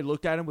like if I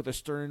looked at him with a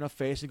stern enough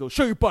face and go,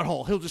 show your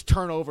butthole, he'll just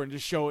turn over and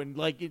just show it and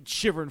like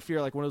shiver in fear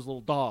like one of those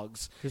little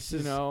dogs. this You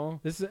is know?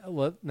 This is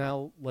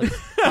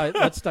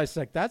let's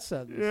dissect that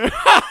sentence.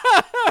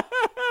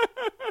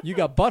 You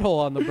got butthole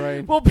on the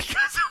brain. Well, because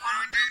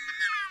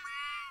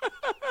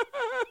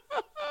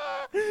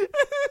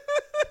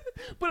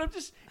but I'm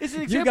just it's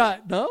an example. You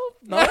got no.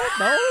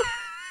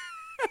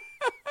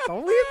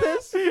 Don't read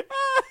this.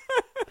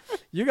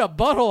 You got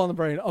butthole on the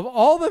brain. Of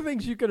all the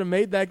things you could have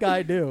made that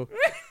guy do,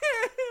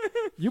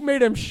 you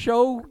made him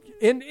show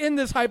in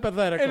this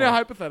hypothetical. In a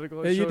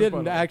hypothetical, You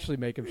didn't actually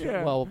make him show.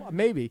 Yeah. Well,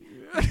 maybe.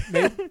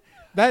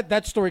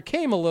 That story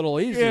came a little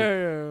easy.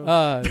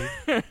 Yeah.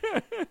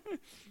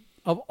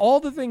 Of all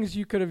the things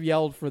you could have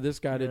yelled for this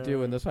guy to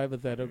do in this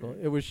hypothetical,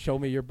 it was show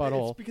me your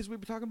butthole. It's because we've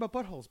been talking about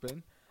buttholes,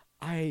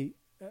 Ben.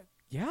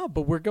 Yeah,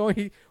 but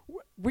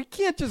we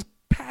can't just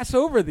pass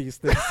over these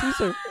things.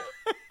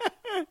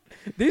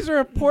 These are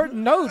important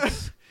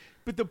notes.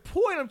 But the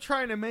point I'm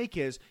trying to make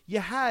is you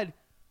had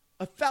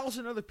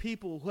 1,000 other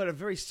people who had a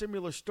very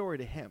similar story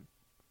to him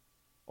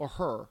or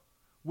her,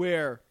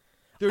 where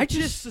they're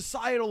just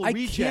societal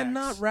rejects. I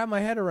cannot wrap my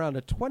head around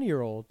a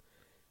 20-year-old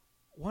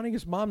wanting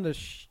his mom to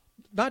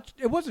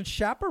it wasn't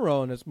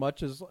chaperone as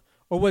much as,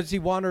 or was he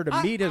want her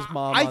to meet his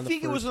mom? I on the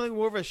think it was first something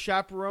more of a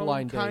chaperone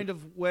blind kind date.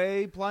 of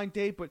way, blind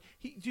date. But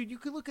dude, you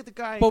could look at the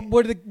guy. But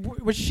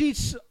was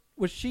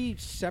she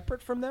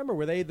separate from them, or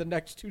were they the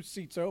next 2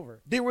 seats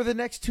over? They were the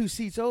next 2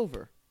 seats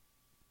over.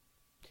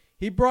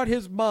 He brought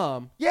his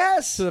mom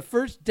Yes. to the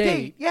first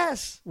date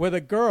Yes. with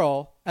a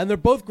girl, and they're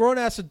both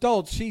grown-ass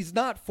adults. She's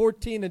not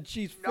 14 and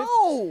she's 15.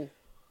 No.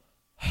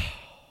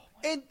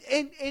 And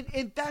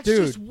that's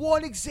Dude. just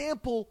one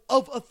example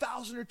of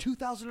 1,000 or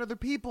 2,000 other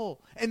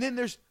people. And then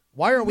there's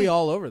Why aren't we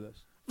all over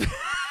this?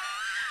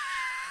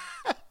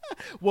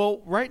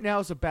 well, right now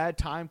is a bad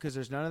time because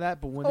there's none of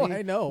that. But when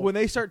I know. when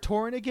they start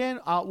touring again,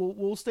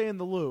 we'll stay in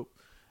the loop.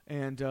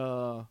 And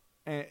No,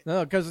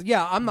 because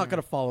I'm not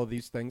going to follow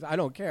these things. I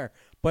don't care.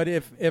 But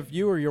if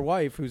you or your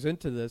wife, who's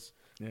into this,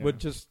 would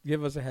just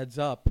give us a heads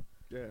up.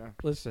 yeah.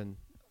 Listen,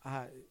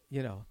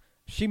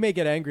 she may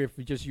get angry if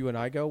just you and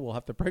I go. We'll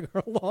have to bring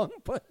her along,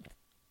 but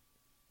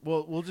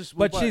We'll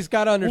she's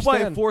got to We'll buy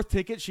a understand. 4th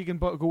ticket. She can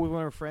go with one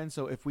of her friends.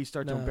 So if we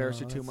start to No, embarrass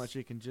her too that's- much,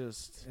 she can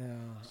just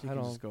I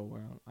don't. just go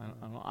around.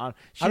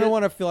 I don't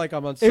want to feel like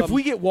I'm on. If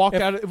we get walked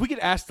out, if we get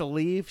asked to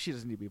leave, she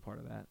doesn't need to be a part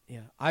of that.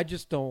 Yeah, I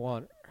just don't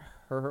want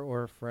her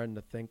or a friend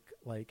to think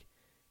like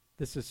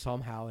this is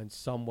somehow in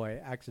some way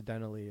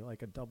accidentally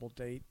like a double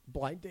date,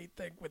 blind date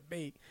thing with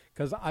me,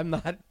 because I'm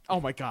not.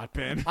 Oh my God,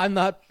 Ben! I'm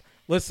not.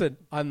 Listen,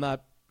 I'm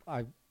not.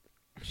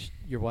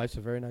 Your wife's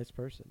a very nice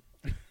person.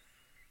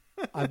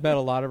 I've met a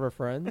lot of her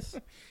friends.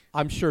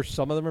 I'm sure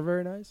some of them are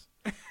very nice.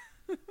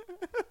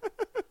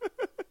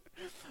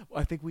 Well,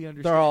 I think we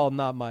understand. They're all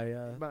not my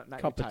Not your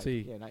cup of type.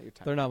 tea. Yeah, not your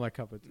type. They're not my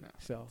cup of tea. No,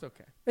 So it's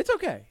okay. it's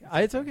okay.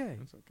 It's okay.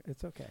 It's okay.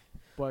 It's okay.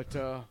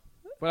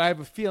 But I have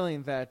a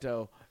feeling that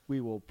we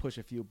will push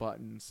a few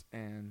buttons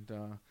and.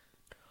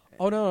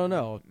 Oh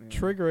no. Yeah.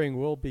 Triggering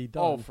will be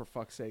done. Oh, for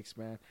fuck's sakes,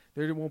 man!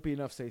 There won't be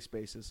enough safe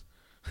spaces.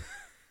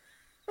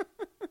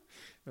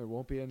 There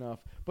won't be enough.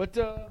 But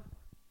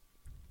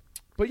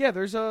yeah,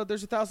 there's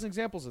 1,000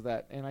 examples of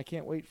that, and I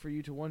can't wait for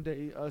you to one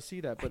day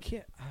see that. I But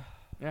can't.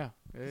 yeah.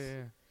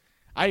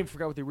 I even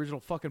forgot what the original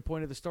fucking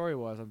point of the story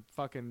was. I'm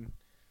fucking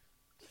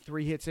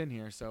 3 hits in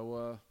here,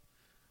 so.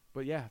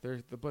 But yeah,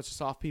 there's a bunch of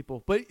soft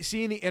people. But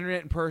seeing the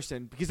internet in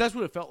person, because that's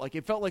what it felt like.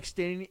 It felt like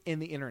standing in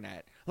the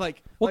internet.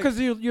 Like, Well, because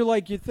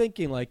you're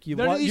thinking like you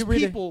none want of these you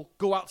read people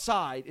go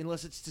outside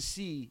unless it's to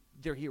see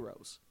their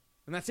heroes,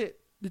 and that's it.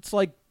 it's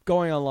like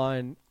going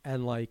online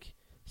and like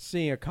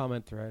seeing a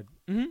comment thread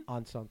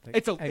on something.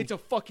 It's a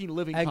fucking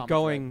living and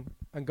comment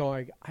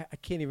going. I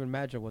can't even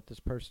imagine what this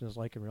person is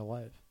like in real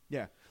life.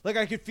 Yeah. Like,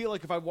 I could feel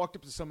like if I walked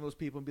up to some of those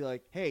people and be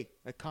like, hey,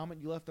 that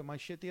comment you left on my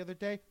shit the other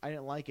day, I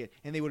didn't like it.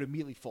 And they would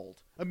immediately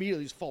fold.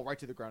 Immediately just fall right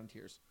to the ground in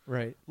tears.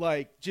 Right.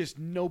 Like, just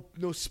no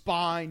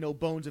spine, no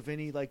bones of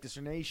any, like,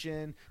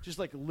 discernation. Just,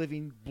 like,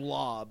 living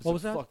blobs. What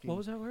was that? Fucking, What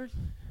was that word?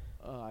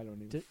 I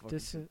don't even fucking...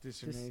 Discernation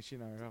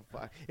Discernation.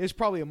 It's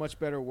probably a much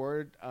better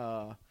word.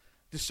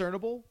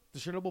 discernible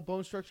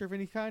bone structure of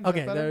any kind.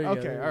 Okay, Is that better? there you go,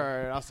 Okay, there you all go.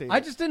 right, I'll say. I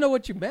just didn't know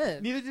what you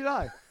meant. Neither did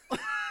I.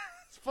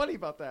 It's funny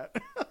about that.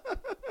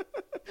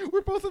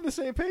 We're both on the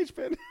same page,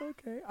 Ben.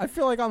 Okay. I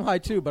feel like I'm high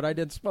too, but I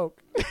didn't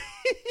smoke.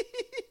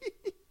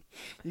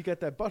 You got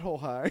that butthole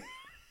high.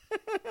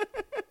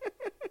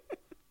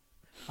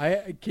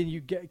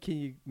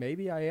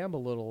 Maybe I am a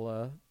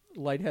little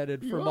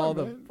lightheaded You from are,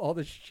 man. all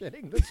the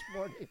shitting this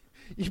morning.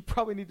 You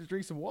probably need to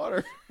drink some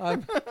water.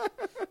 I'm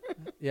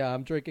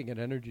drinking an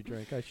energy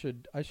drink. I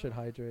should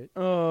hydrate.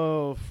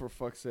 Oh, for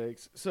fuck's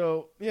sakes.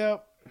 So, yeah,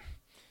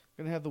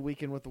 gonna have the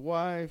weekend with the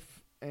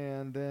wife,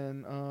 and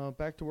then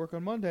back to work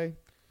on Monday,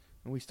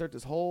 and we start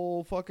this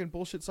whole fucking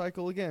bullshit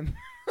cycle again.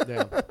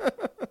 Yeah.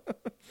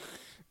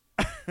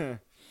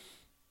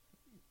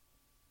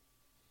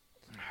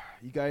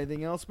 You got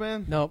anything else,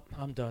 man? Nope,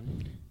 I'm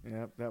done.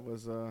 Yeah, that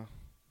was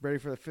ready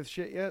for the fifth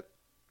shit yet?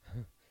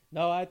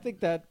 No, I think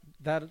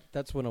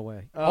that's went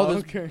away. Oh, all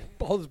this okay.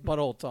 all this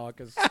butthole talk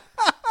is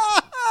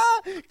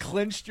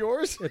Clinched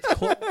yours?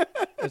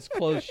 it's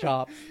closed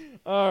shop.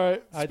 All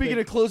right. I Speaking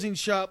think- of closing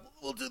shop,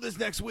 we'll do this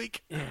next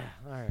week. Yeah.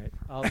 All right.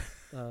 I'll.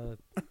 Bum,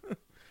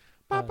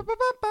 bum, bum,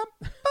 bum,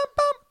 bum,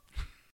 bum.